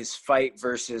 His fight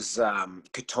versus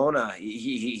Katona,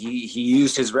 he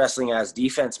used his wrestling as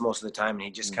defense most of the time, and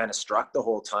he just kind of struck the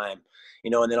whole time,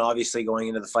 and then obviously going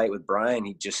into the fight with Brian,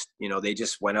 he just, they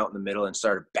just went out in the middle and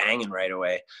started banging right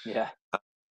away. Yeah.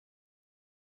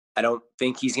 I don't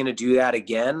think he's going to do that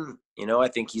again. I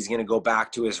think he's going to go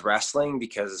back to his wrestling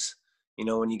because,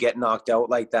 when you get knocked out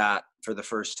like that for the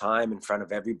first time in front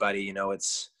of everybody,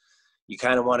 you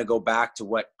kind of want to go back to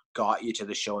what got you to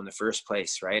the show in the first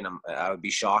place, right? And I would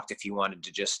be shocked if he wanted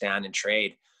to just stand and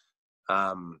trade.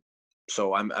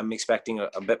 So I'm expecting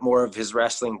a bit more of his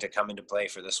wrestling to come into play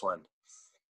for this one.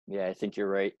 Yeah, I think you're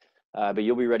right. But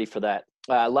you'll be ready for that.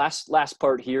 Last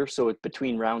part here. So it's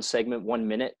between round segment, 1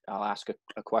 minute. I'll ask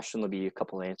a question. There'll be a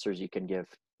couple of answers you can give.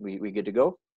 We good to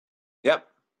go? Yep.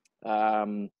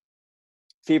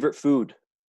 Favorite food?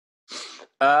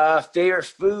 Favorite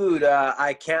food.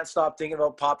 I can't stop thinking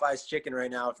about Popeye's chicken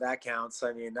right now, if that counts.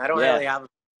 I mean, I don't really have a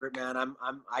favorite, man.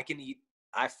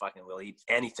 I fucking will eat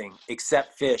anything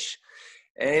except fish.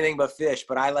 Anything but fish.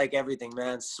 But I like everything,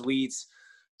 man. Sweets,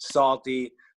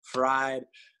 salty, fried,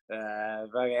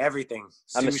 everything.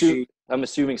 Sushi. I'm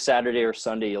assuming Saturday or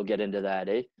Sunday you'll get into that,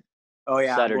 eh? Oh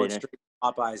yeah, Saturday I'm going night. straight to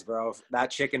Popeyes, bro.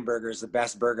 That chicken burger is the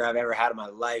best burger I've ever had in my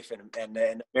life, and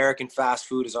American fast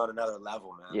food is on another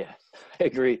level, man. Yeah, I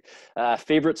agree.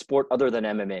 Favorite sport other than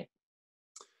MMA?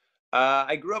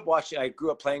 I grew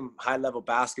up playing high level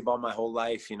basketball my whole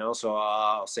life, so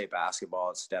I'll say basketball.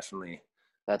 It's definitely.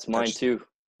 That's mine too.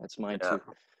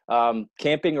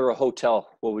 Camping or a hotel?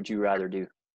 What would you rather do?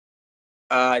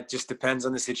 It just depends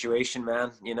on the situation,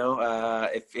 man.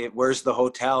 Where's the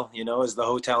hotel? Is the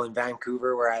hotel in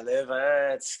Vancouver where I live?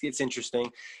 It's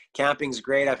interesting. Camping's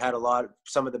great. I've had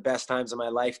some of the best times of my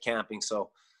life camping. So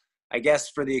I guess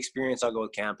for the experience, I'll go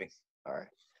with camping. All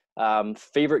right.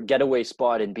 Favorite getaway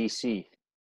spot in BC?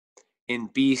 In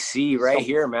BC, right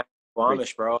here, man.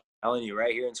 Squamish, bro. I'm telling you,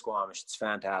 right here in Squamish. It's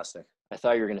fantastic. I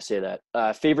thought you were going to say that.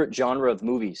 Favorite genre of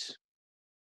movies?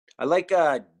 I like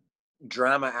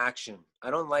drama action. I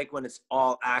don't like when it's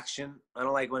all action. I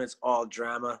don't like when it's all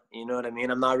drama. You know what I mean?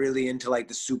 I'm not really into like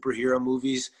the superhero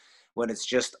movies when it's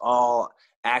just all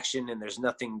action and there's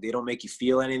nothing, they don't make you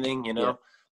feel anything, Yeah.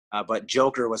 But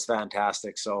Joker was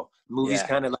fantastic. So movies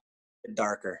kind of like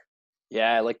darker.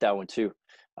 Yeah, I like that one too.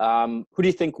 Who do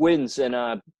you think wins in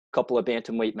a couple of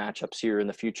bantamweight matchups here in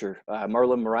the future?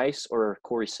 Marlon Moraes or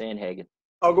Corey Sandhagen?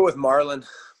 I'll go with Marlon.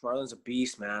 Marlon's a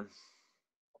beast, man.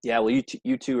 Yeah, well,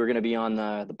 you two are going to be on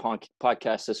the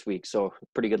podcast this week, so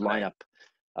pretty good lineup.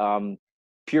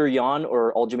 Pure Yan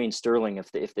or Aljamain Sterling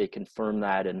if they confirm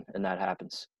that and that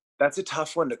happens? That's a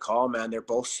tough one to call, man. They're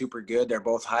both super good. They're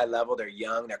both high level. They're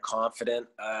young. They're confident.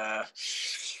 I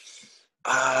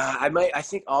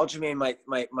think Aljamain might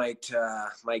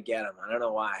get him. I don't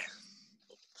know why.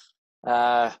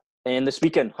 And this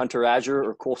weekend, Hunter Azure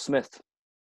or Cole Smith?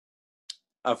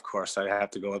 Of course, I have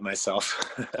to go with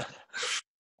myself.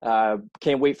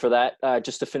 Can't wait for that.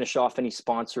 Just to finish off, any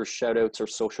sponsors, shout outs, or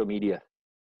social media?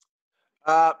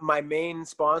 My main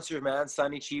sponsor, man,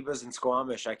 Sunny Chivas in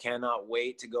Squamish. I cannot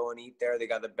wait to go and eat there. They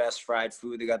got the best fried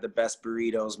food. They got the best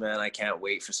burritos, man. I can't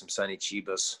wait for some Sunny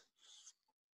Chivas.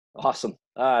 Awesome.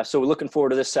 So we're looking forward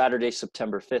to this Saturday,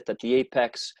 September 5th at the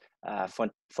Apex.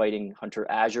 Fighting Hunter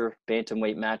Azure,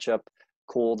 bantamweight matchup.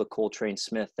 The Coltrane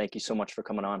Smith. Thank you so much for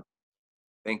coming on.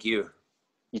 Thank you.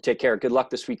 You take care. Good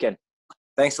luck this weekend.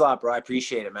 Thanks a lot, bro. I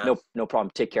appreciate it, man. No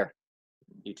problem. Take care.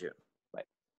 You too. Bye.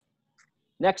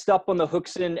 Next up on the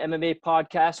Hooks In MMA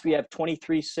podcast, we have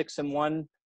 23-6-1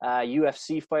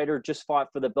 UFC fighter. Just fought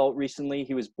for the belt recently.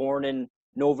 He was born in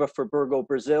Nova Friburgo,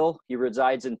 Brazil. He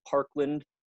resides in Parkland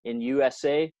in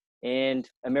USA. And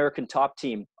American Top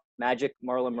Team, Magic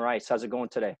Marlon Moraes. How's it going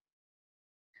today?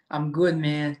 I'm good,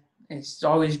 man. It's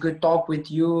always good talk with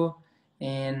you.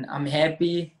 And I'm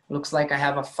happy. Looks like I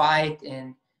have a fight.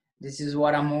 And This is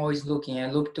what I'm always looking.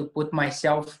 I look to put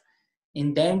myself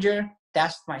in danger,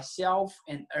 test myself,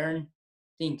 and earn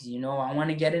things. I want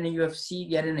to get in the UFC,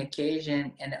 get in a cage,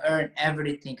 and earn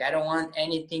everything. I don't want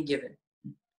anything given.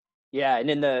 Yeah, and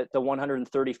in the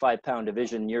 135-pound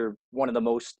division, you're one of the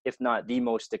most, if not the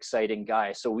most exciting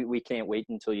guy. So we can't wait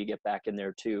until you get back in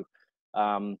there too.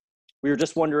 We were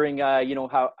just wondering,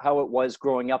 how it was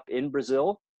growing up in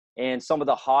Brazil and some of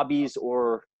the hobbies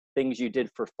or things you did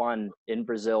for fun in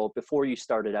Brazil before you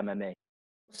started MMA.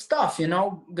 It's tough,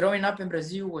 growing up in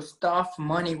Brazil was tough.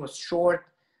 Money was short.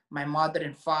 My mother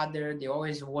and father, they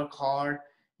always work hard,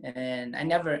 and I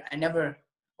never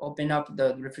open up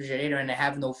the refrigerator and I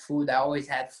have no food. I always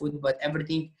had food, but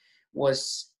everything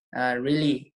was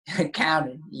really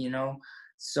counted.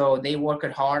 So they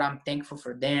worked hard. I'm thankful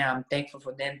for them.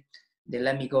 They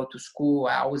let me go to school.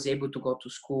 I was able to go to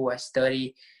school. I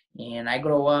study, and I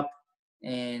grow up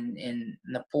in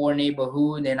a poor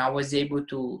neighborhood, and I was able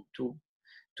to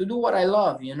do what I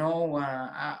love.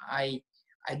 I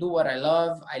do what I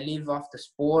love. I live off the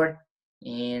sport,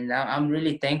 and I'm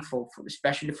really thankful,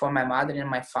 especially for my mother and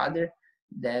my father,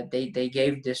 that they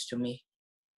gave this to me.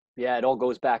 Yeah, it all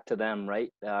goes back to them,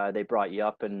 right? They brought you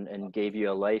up and gave you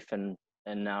a life, and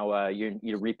now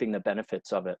you're reaping the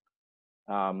benefits of it.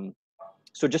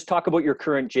 So just talk about your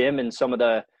current gym and some of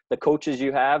the coaches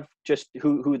you have, just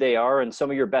who they are, and some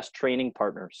of your best training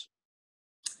partners.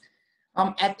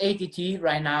 I'm at ATT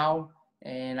right now,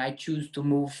 and I choose to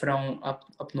move from up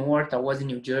north. I was in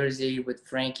New Jersey with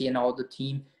Frankie and all the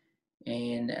team,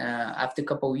 and after a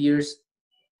couple of years,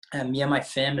 me and my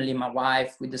family, my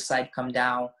wife, we decide to come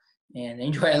down and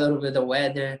enjoy a little bit of the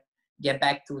weather, get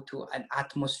back to an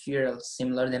atmosphere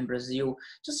similar than Brazil.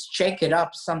 Just check it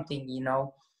up, something.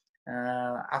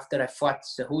 After I fought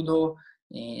Cejudo,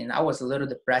 and I was a little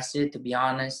depressed, to be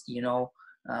honest.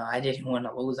 I didn't want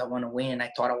to lose. I want to win.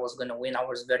 I thought I was going to win. I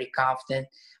was very confident.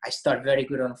 I started very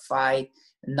good on the fight.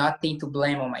 Nothing to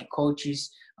blame on my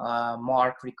coaches,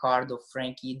 Mark, Ricardo,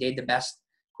 Frankie. They're the best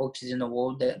coaches in the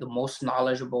world, the most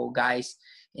knowledgeable guys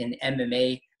in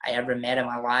MMA I ever met in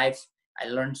my life. I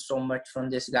learned so much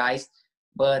from these guys,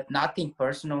 but nothing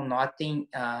personal, nothing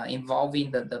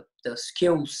involving the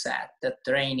skill set, the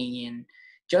training, and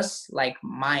just like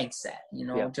mindset,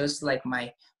 Yeah. just like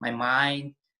my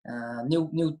mind,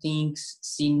 new things,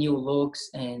 see new looks,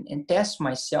 and test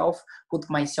myself, put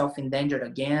myself in danger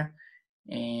again.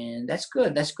 And that's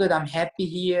good. I'm happy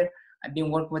here. I've been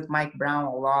working with Mike Brown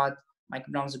a lot. Mike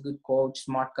Brown's a good coach,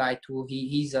 smart guy too.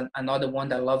 He's another one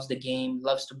that loves the game,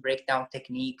 loves to break down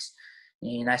techniques.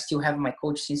 And I still have my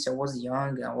coach since I was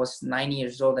young. I was 9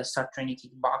 years old. I started training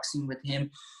kickboxing with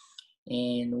him.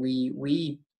 And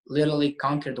we literally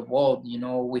conquered the world.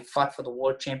 We fought for the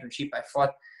world championship.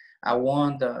 I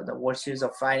won the World Series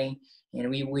of Fighting. And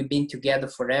we've been together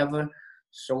forever.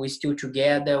 So we're still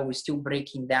together. We're still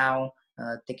breaking down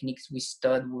techniques we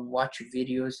study. We watch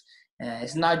videos.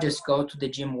 It's not just go to the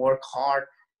gym, work hard,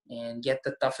 and get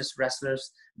the toughest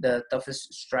wrestlers, the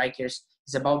toughest strikers.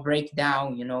 It's about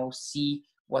breakdown, see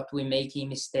what we making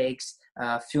mistakes,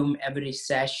 film every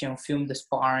session, film the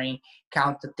sparring,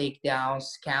 count the takedowns,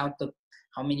 count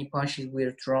how many punches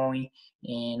we're throwing.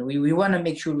 And we want to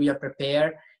make sure we are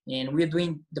prepared, and we're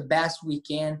doing the best we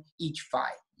can each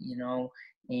fight,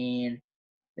 and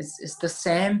it's the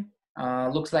same.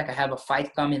 Looks like I have a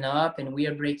fight coming up, and we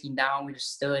are breaking down. We're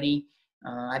studying.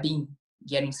 I've been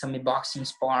getting some boxing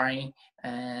sparring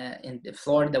in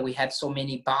Florida. We have so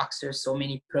many boxers, so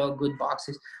many good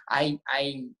boxers. I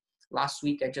last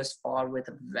week I just sparred with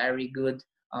a very good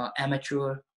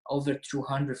amateur, over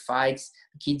 200 fights.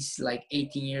 The kid's like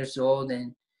 18 years old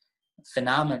and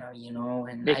phenomenal.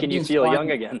 And Making you feel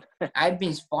young again. I've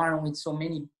been sparring with so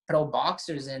many pro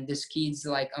boxers, and this kid's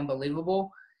like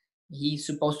unbelievable. He's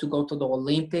supposed to go to the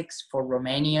Olympics for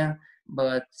Romania,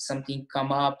 but something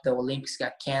come up. The Olympics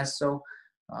got canceled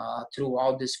through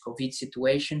all this COVID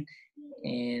situation,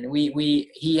 and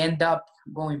he ended up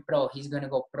going pro. He's gonna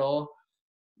go pro,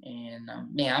 and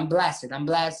man, I'm blessed.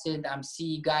 I'm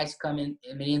seeing guys coming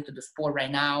into the sport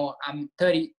right now. I'm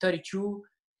 32,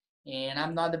 and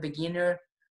I'm not a beginner.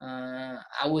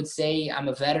 I would say I'm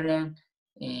a veteran,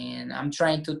 and I'm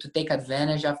trying to take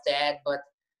advantage of that, but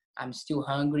I'm still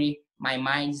hungry. My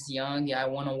mind is young. I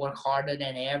want to work harder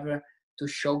than ever to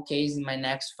showcase in my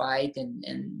next fight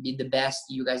and be the best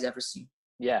you guys ever seen.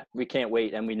 Yeah, we can't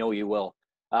wait, and we know you will.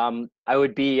 I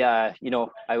would be, I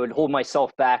would hold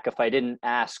myself back if I didn't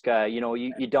ask.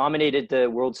 You dominated the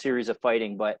World Series of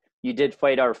Fighting, but you did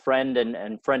fight our friend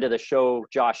and friend of the show,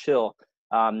 Josh Hill.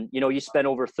 You spent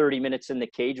over 30 minutes in the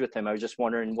cage with him. I was just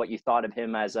wondering what you thought of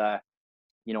him as a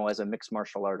mixed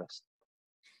martial artist.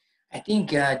 I think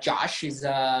Josh is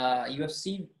a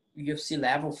UFC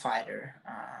level fighter.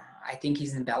 I think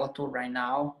he's in Bellator right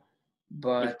now,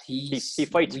 but He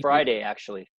fights Friday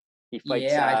actually. He fights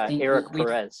yeah, I think Eric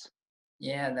Perez.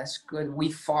 yeah, that's good.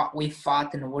 We fought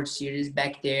in the World Series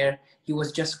back there. He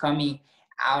was just coming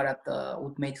out of the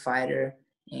Ultimate Fighter,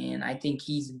 and I think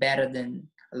he's better than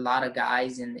a lot of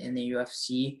guys in the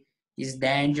UFC. He's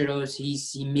dangerous.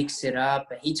 He mixed it up.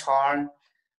 Hits hard. It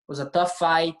was a tough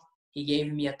fight. He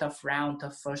gave me a tough round.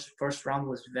 First round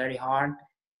was very hard,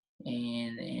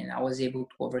 and I was able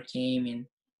to overcome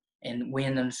and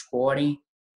win on scoring.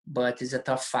 But it's a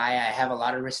tough fight. I have a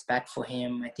lot of respect for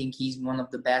him. I think he's one of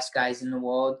the best guys in the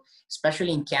world,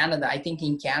 especially in Canada. I think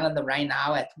in Canada right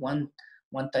now at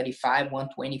 135,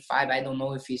 125. I don't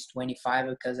know if he's 25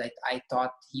 because I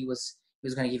thought he was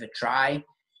going to give it a try.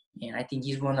 And I think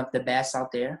he's one of the best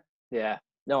out there. Yeah.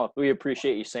 No, we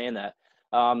appreciate you saying that.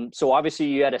 So obviously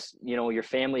you had your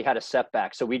family had a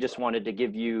setback. So we just wanted to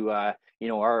give you,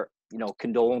 our,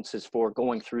 condolences for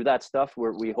going through that stuff.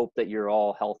 We hope that you're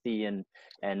all healthy and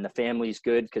the family's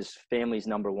good, because family's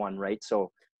number one, right? So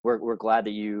we're glad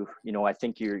that I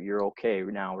think you're okay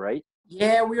now, right?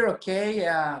 Yeah, we're okay.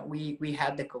 We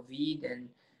had the COVID and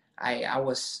I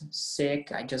was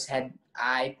sick. I just had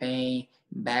eye pain,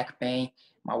 back pain.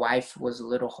 My wife was a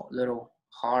little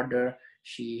harder.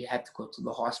 She had to go to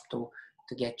the hospital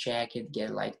to get checked,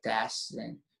 get like tests,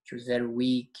 and she was very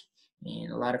weak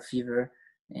and a lot of fever.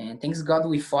 And thanks God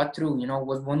we fought through. It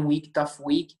was 1 week, tough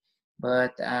week,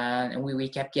 but and we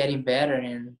kept getting better.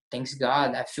 And thanks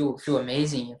God, I feel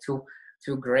amazing. I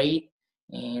feel great.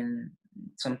 And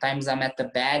sometimes I'm at the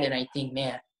bed and I think,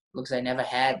 man, looks I never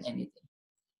had anything.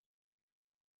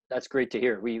 That's great to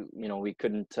hear. We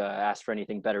couldn't ask for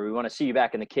anything better. We want to see you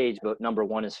back in the cage, but number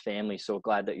one is family. So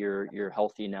glad that you're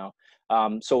healthy now.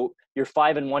 So you're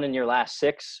 5-1 in your last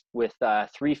 6 with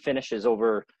 3 finishes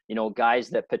over, guys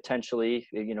that potentially,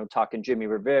 talking Jimmy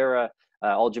Rivera,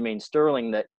 Aljamain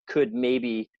Sterling, that could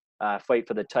maybe fight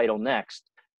for the title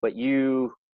next. But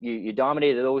you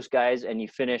dominated those guys, and you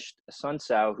finished Sun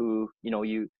Tzu, who,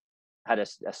 you had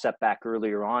a setback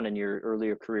earlier on in your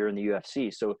earlier career in the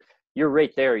UFC. So you're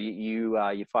right there.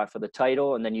 You fought for the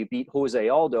title, and then you beat Jose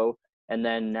Aldo, and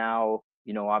then now,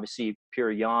 obviously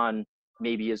Petr Yan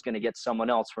maybe is going to get someone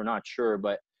else. We're not sure,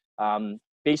 but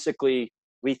basically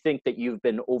we think that you've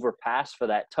been overpassed for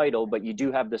that title, but you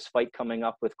do have this fight coming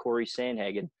up with Corey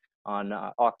Sandhagen on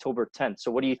October 10th.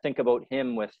 So what do you think about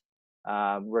him with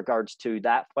regards to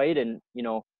that fight, and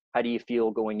how do you feel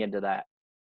going into that?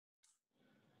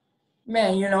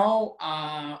 Man,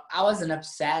 I wasn't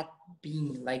upset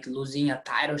being like losing a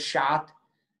title shot,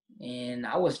 and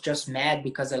I was just mad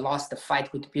because I lost the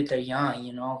fight with Petr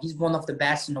Yan. He's one of the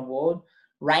best in the world.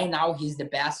 Right now, he's the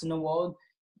best in the world,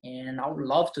 and I would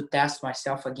love to test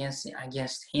myself against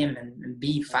him and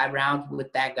be 5 rounds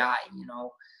with that guy.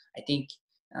 I think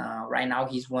right now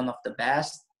he's one of the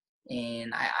best,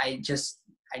 and I just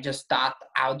thought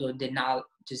Aldo did not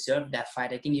deserve that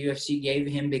fight. I think UFC gave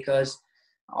him because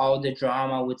all the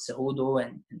drama with Cejudo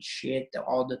and shit,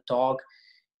 all the talk.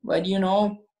 But,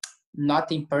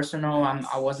 nothing personal.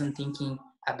 I wasn't thinking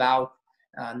about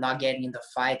not getting in the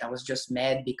fight. I was just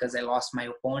mad because I lost my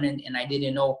opponent and I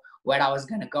didn't know where I was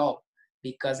going to go,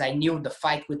 because I knew the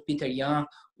fight with Petr Yan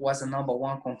was a number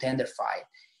 1 contender fight.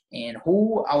 And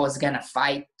who I was going to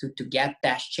fight to get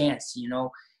that chance,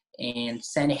 And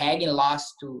Sandhagen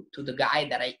lost to the guy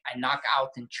that I knocked out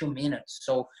in 2 minutes.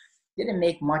 So didn't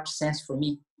make much sense for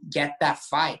me get that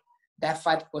fight. That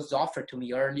fight was offered to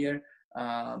me earlier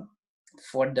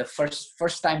for the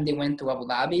first time they went to Abu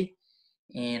Dhabi,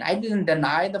 and I didn't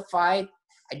deny the fight.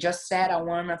 I just said I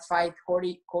want to fight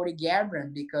Cody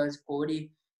Garbrandt because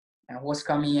Cody was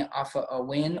coming off a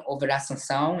win over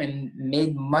Assunção and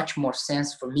made much more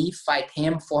sense for me fight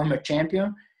him, former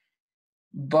champion.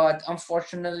 But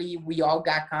unfortunately, we all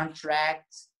got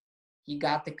contracts. He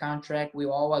got the contract. We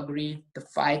all agreed to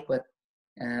fight, but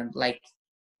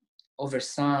over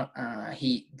Sun,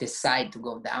 he decided to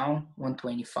go down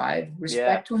 125.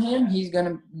 Respect to him. He's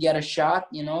gonna get a shot.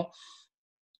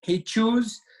 He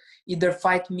choose either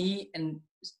fight me and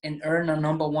earn a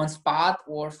number 1 spot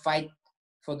or fight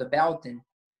for the belt. And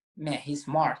man, he's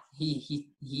smart.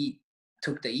 He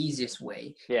took the easiest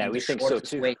way. Yeah, we think so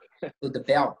too. Way to the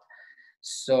belt.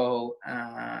 So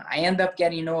I end up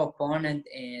getting no opponent,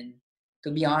 and to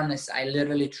be honest, I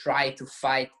literally tried to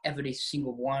fight every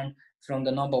single one from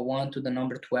the number 1 to the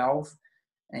number 12,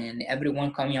 and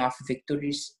everyone coming off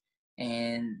victories,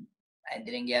 and I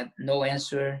didn't get no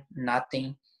answer,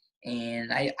 nothing.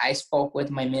 And I spoke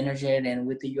with my manager and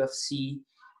with the UFC,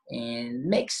 and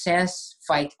makes sense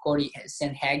fight Corey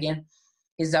Sandhagen.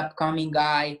 He's upcoming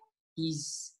guy.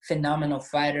 He's phenomenal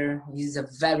fighter. He's a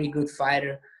very good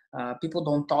fighter. People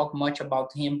don't talk much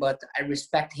about him, but I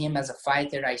respect him as a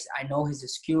fighter. I know his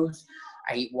skills.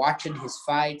 I watched his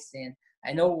fights, and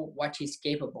I know what he's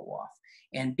capable of.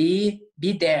 And be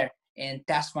there and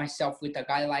test myself with a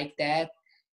guy like that.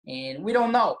 And we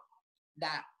don't know.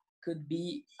 That could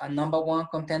be a #1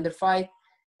 contender fight.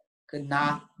 Could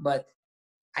not, but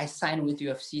I signed with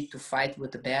UFC to fight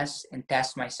with the best and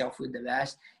test myself with the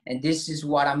best. And this is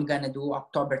what I'm going to do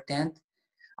October 10th.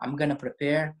 I'm going to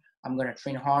prepare. I'm going to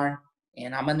train hard.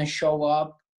 And I'm going to show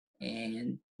up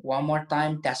and one more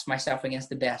time test myself against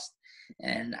the best.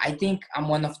 And I think I'm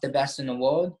one of the best in the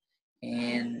world.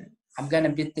 And I'm going to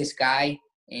beat this guy.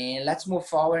 And let's move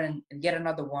forward and get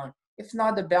another one. If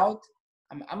not the belt,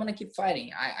 I'm going to keep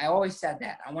fighting. I always said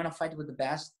that. I want to fight with the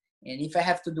best. And if I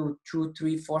have to do 2,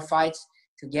 3, 4 fights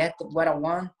to get what I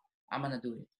want, I'm gonna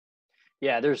do it.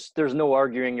 Yeah, there's no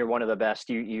arguing you're one of the best.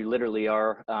 You literally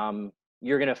are.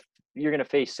 You're gonna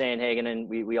face Sandhagen, and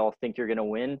we all think you're gonna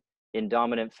win in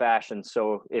dominant fashion.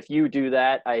 So if you do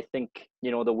that, I think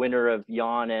the winner of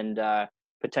Jan and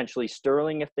potentially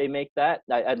Sterling, if they make that,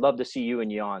 I'd love to see you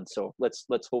and Jan. So let's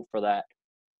hope for that.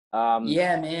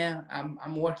 Yeah, man,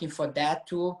 I'm working for that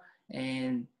too,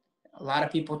 and a lot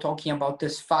of people talking about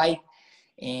this fight,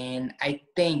 and I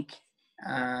think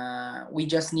we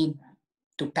just need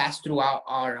to pass through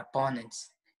our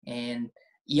opponents. And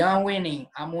Jan winning,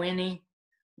 I'm winning.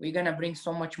 We're gonna bring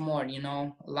so much more.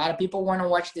 A lot of people want to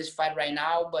watch this fight right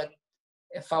now, but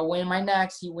if I win my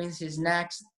next, he wins his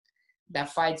next. That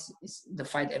fight is the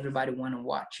fight everybody want to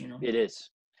watch. It is.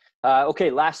 Okay,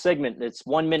 last segment. It's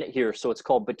 1 minute here, so it's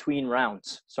called Between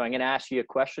Rounds. So I'm going to ask you a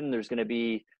question. There's going to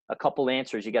be a couple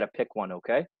answers. You got to pick one,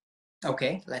 okay?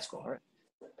 Okay, let's go. All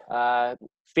right.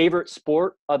 Favorite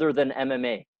sport other than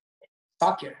MMA?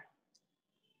 Soccer.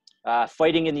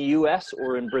 Fighting in the U.S.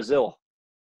 or in Brazil?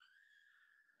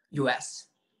 U.S.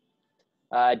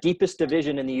 Deepest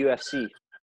division in the UFC?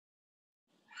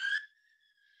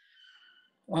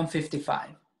 155.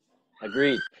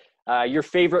 Agreed. Your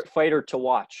favorite fighter to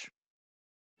watch?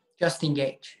 Justin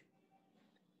Gage.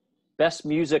 Best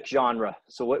music genre.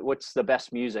 So what's the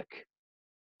best music?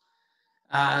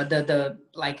 The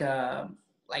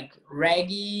like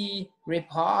reggae, hip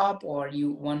hop, or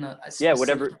you want a Yeah,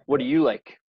 whatever. What do you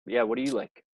like? Yeah, what do you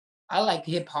like? I like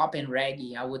hip hop and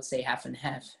reggae. I would say half and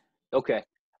half. Okay.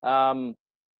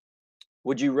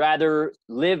 Would you rather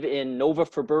live in Nova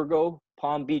Friburgo,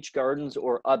 Palm Beach Gardens,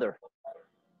 or other?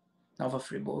 Nova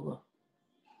Friburgo.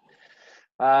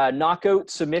 Knockout,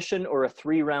 submission, or a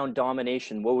 3-round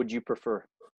domination? What would you prefer?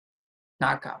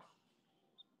 Knockout.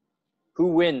 Who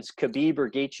wins, Khabib or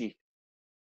Gaethje?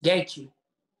 Gaethje.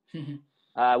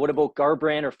 What about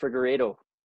Garbrandt or Figueiredo?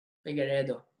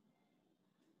 Figueiredo.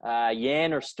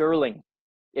 Yan or Sterling,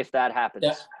 if that happens?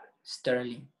 Yeah.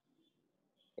 Sterling.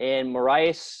 And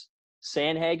Moraes,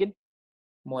 Sandhagen?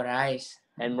 Moraes.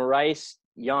 And Moraes,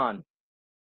 Jan?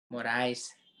 Moraes.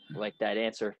 I like that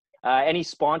answer. Any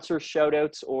sponsor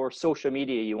shout-outs or social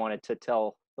media you wanted to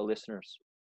tell the listeners?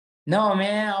 No,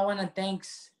 man, I want to thank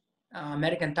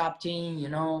American Top Team.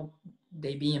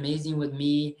 They be amazing with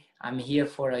me. I'm here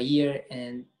for a year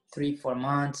and 3-4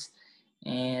 months.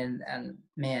 And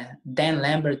man, Dan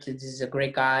Lambert is a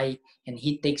great guy, and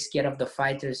he takes care of the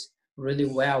fighters really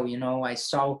well. I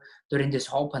saw during this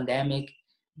whole pandemic,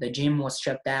 the gym was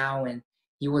shut down, and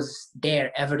he was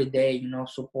there every day,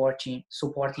 supporting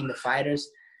the fighters,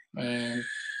 and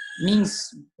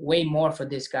means way more for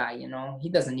this guy. He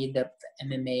doesn't need the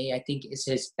MMA. I think it's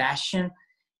his passion,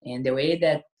 and the way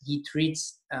that he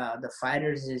treats the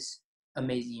fighters is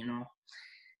amazing.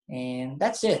 And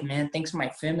that's it, man. Thanks my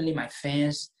family, my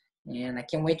fans, and I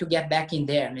can't wait to get back in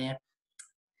there, man.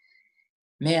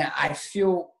 Man, I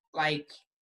feel like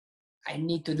I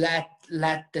need to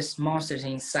let this monsters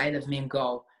inside of me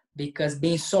go, because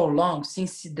being so long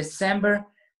since December,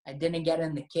 I didn't get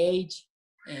in the cage,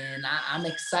 and I'm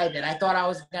excited. I thought I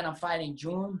was gonna fight in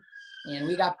June, and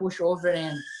we got pushed over,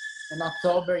 and in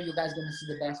October, you guys gonna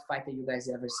see the best fight that you guys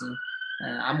ever seen.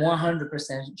 I'm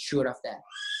 100% sure of that.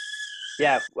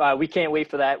 Yeah, we can't wait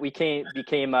for that. We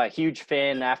became a huge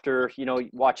fan after,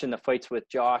 watching the fights with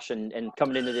Josh and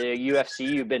coming into the UFC.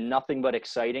 You've been nothing but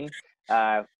exciting.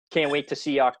 Can't wait to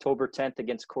see October 10th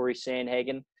against Corey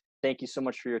Sandhagen. Thank you so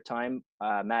much for your time,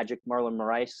 Magic Marlon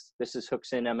Moraes. This is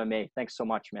Hooks in MMA. Thanks so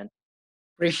much, man.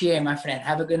 Appreciate it, my friend.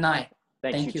 Have a good night.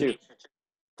 Thanks, Thank you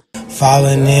too.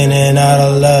 Falling in and out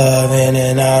of love, in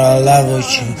and out of love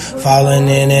with you. Falling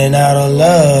in and out of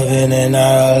love, in and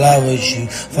out of love with you.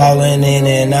 Falling in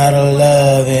and out of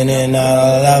love, in and out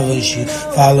of love with you.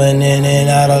 Falling in and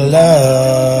out of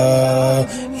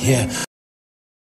love, yeah.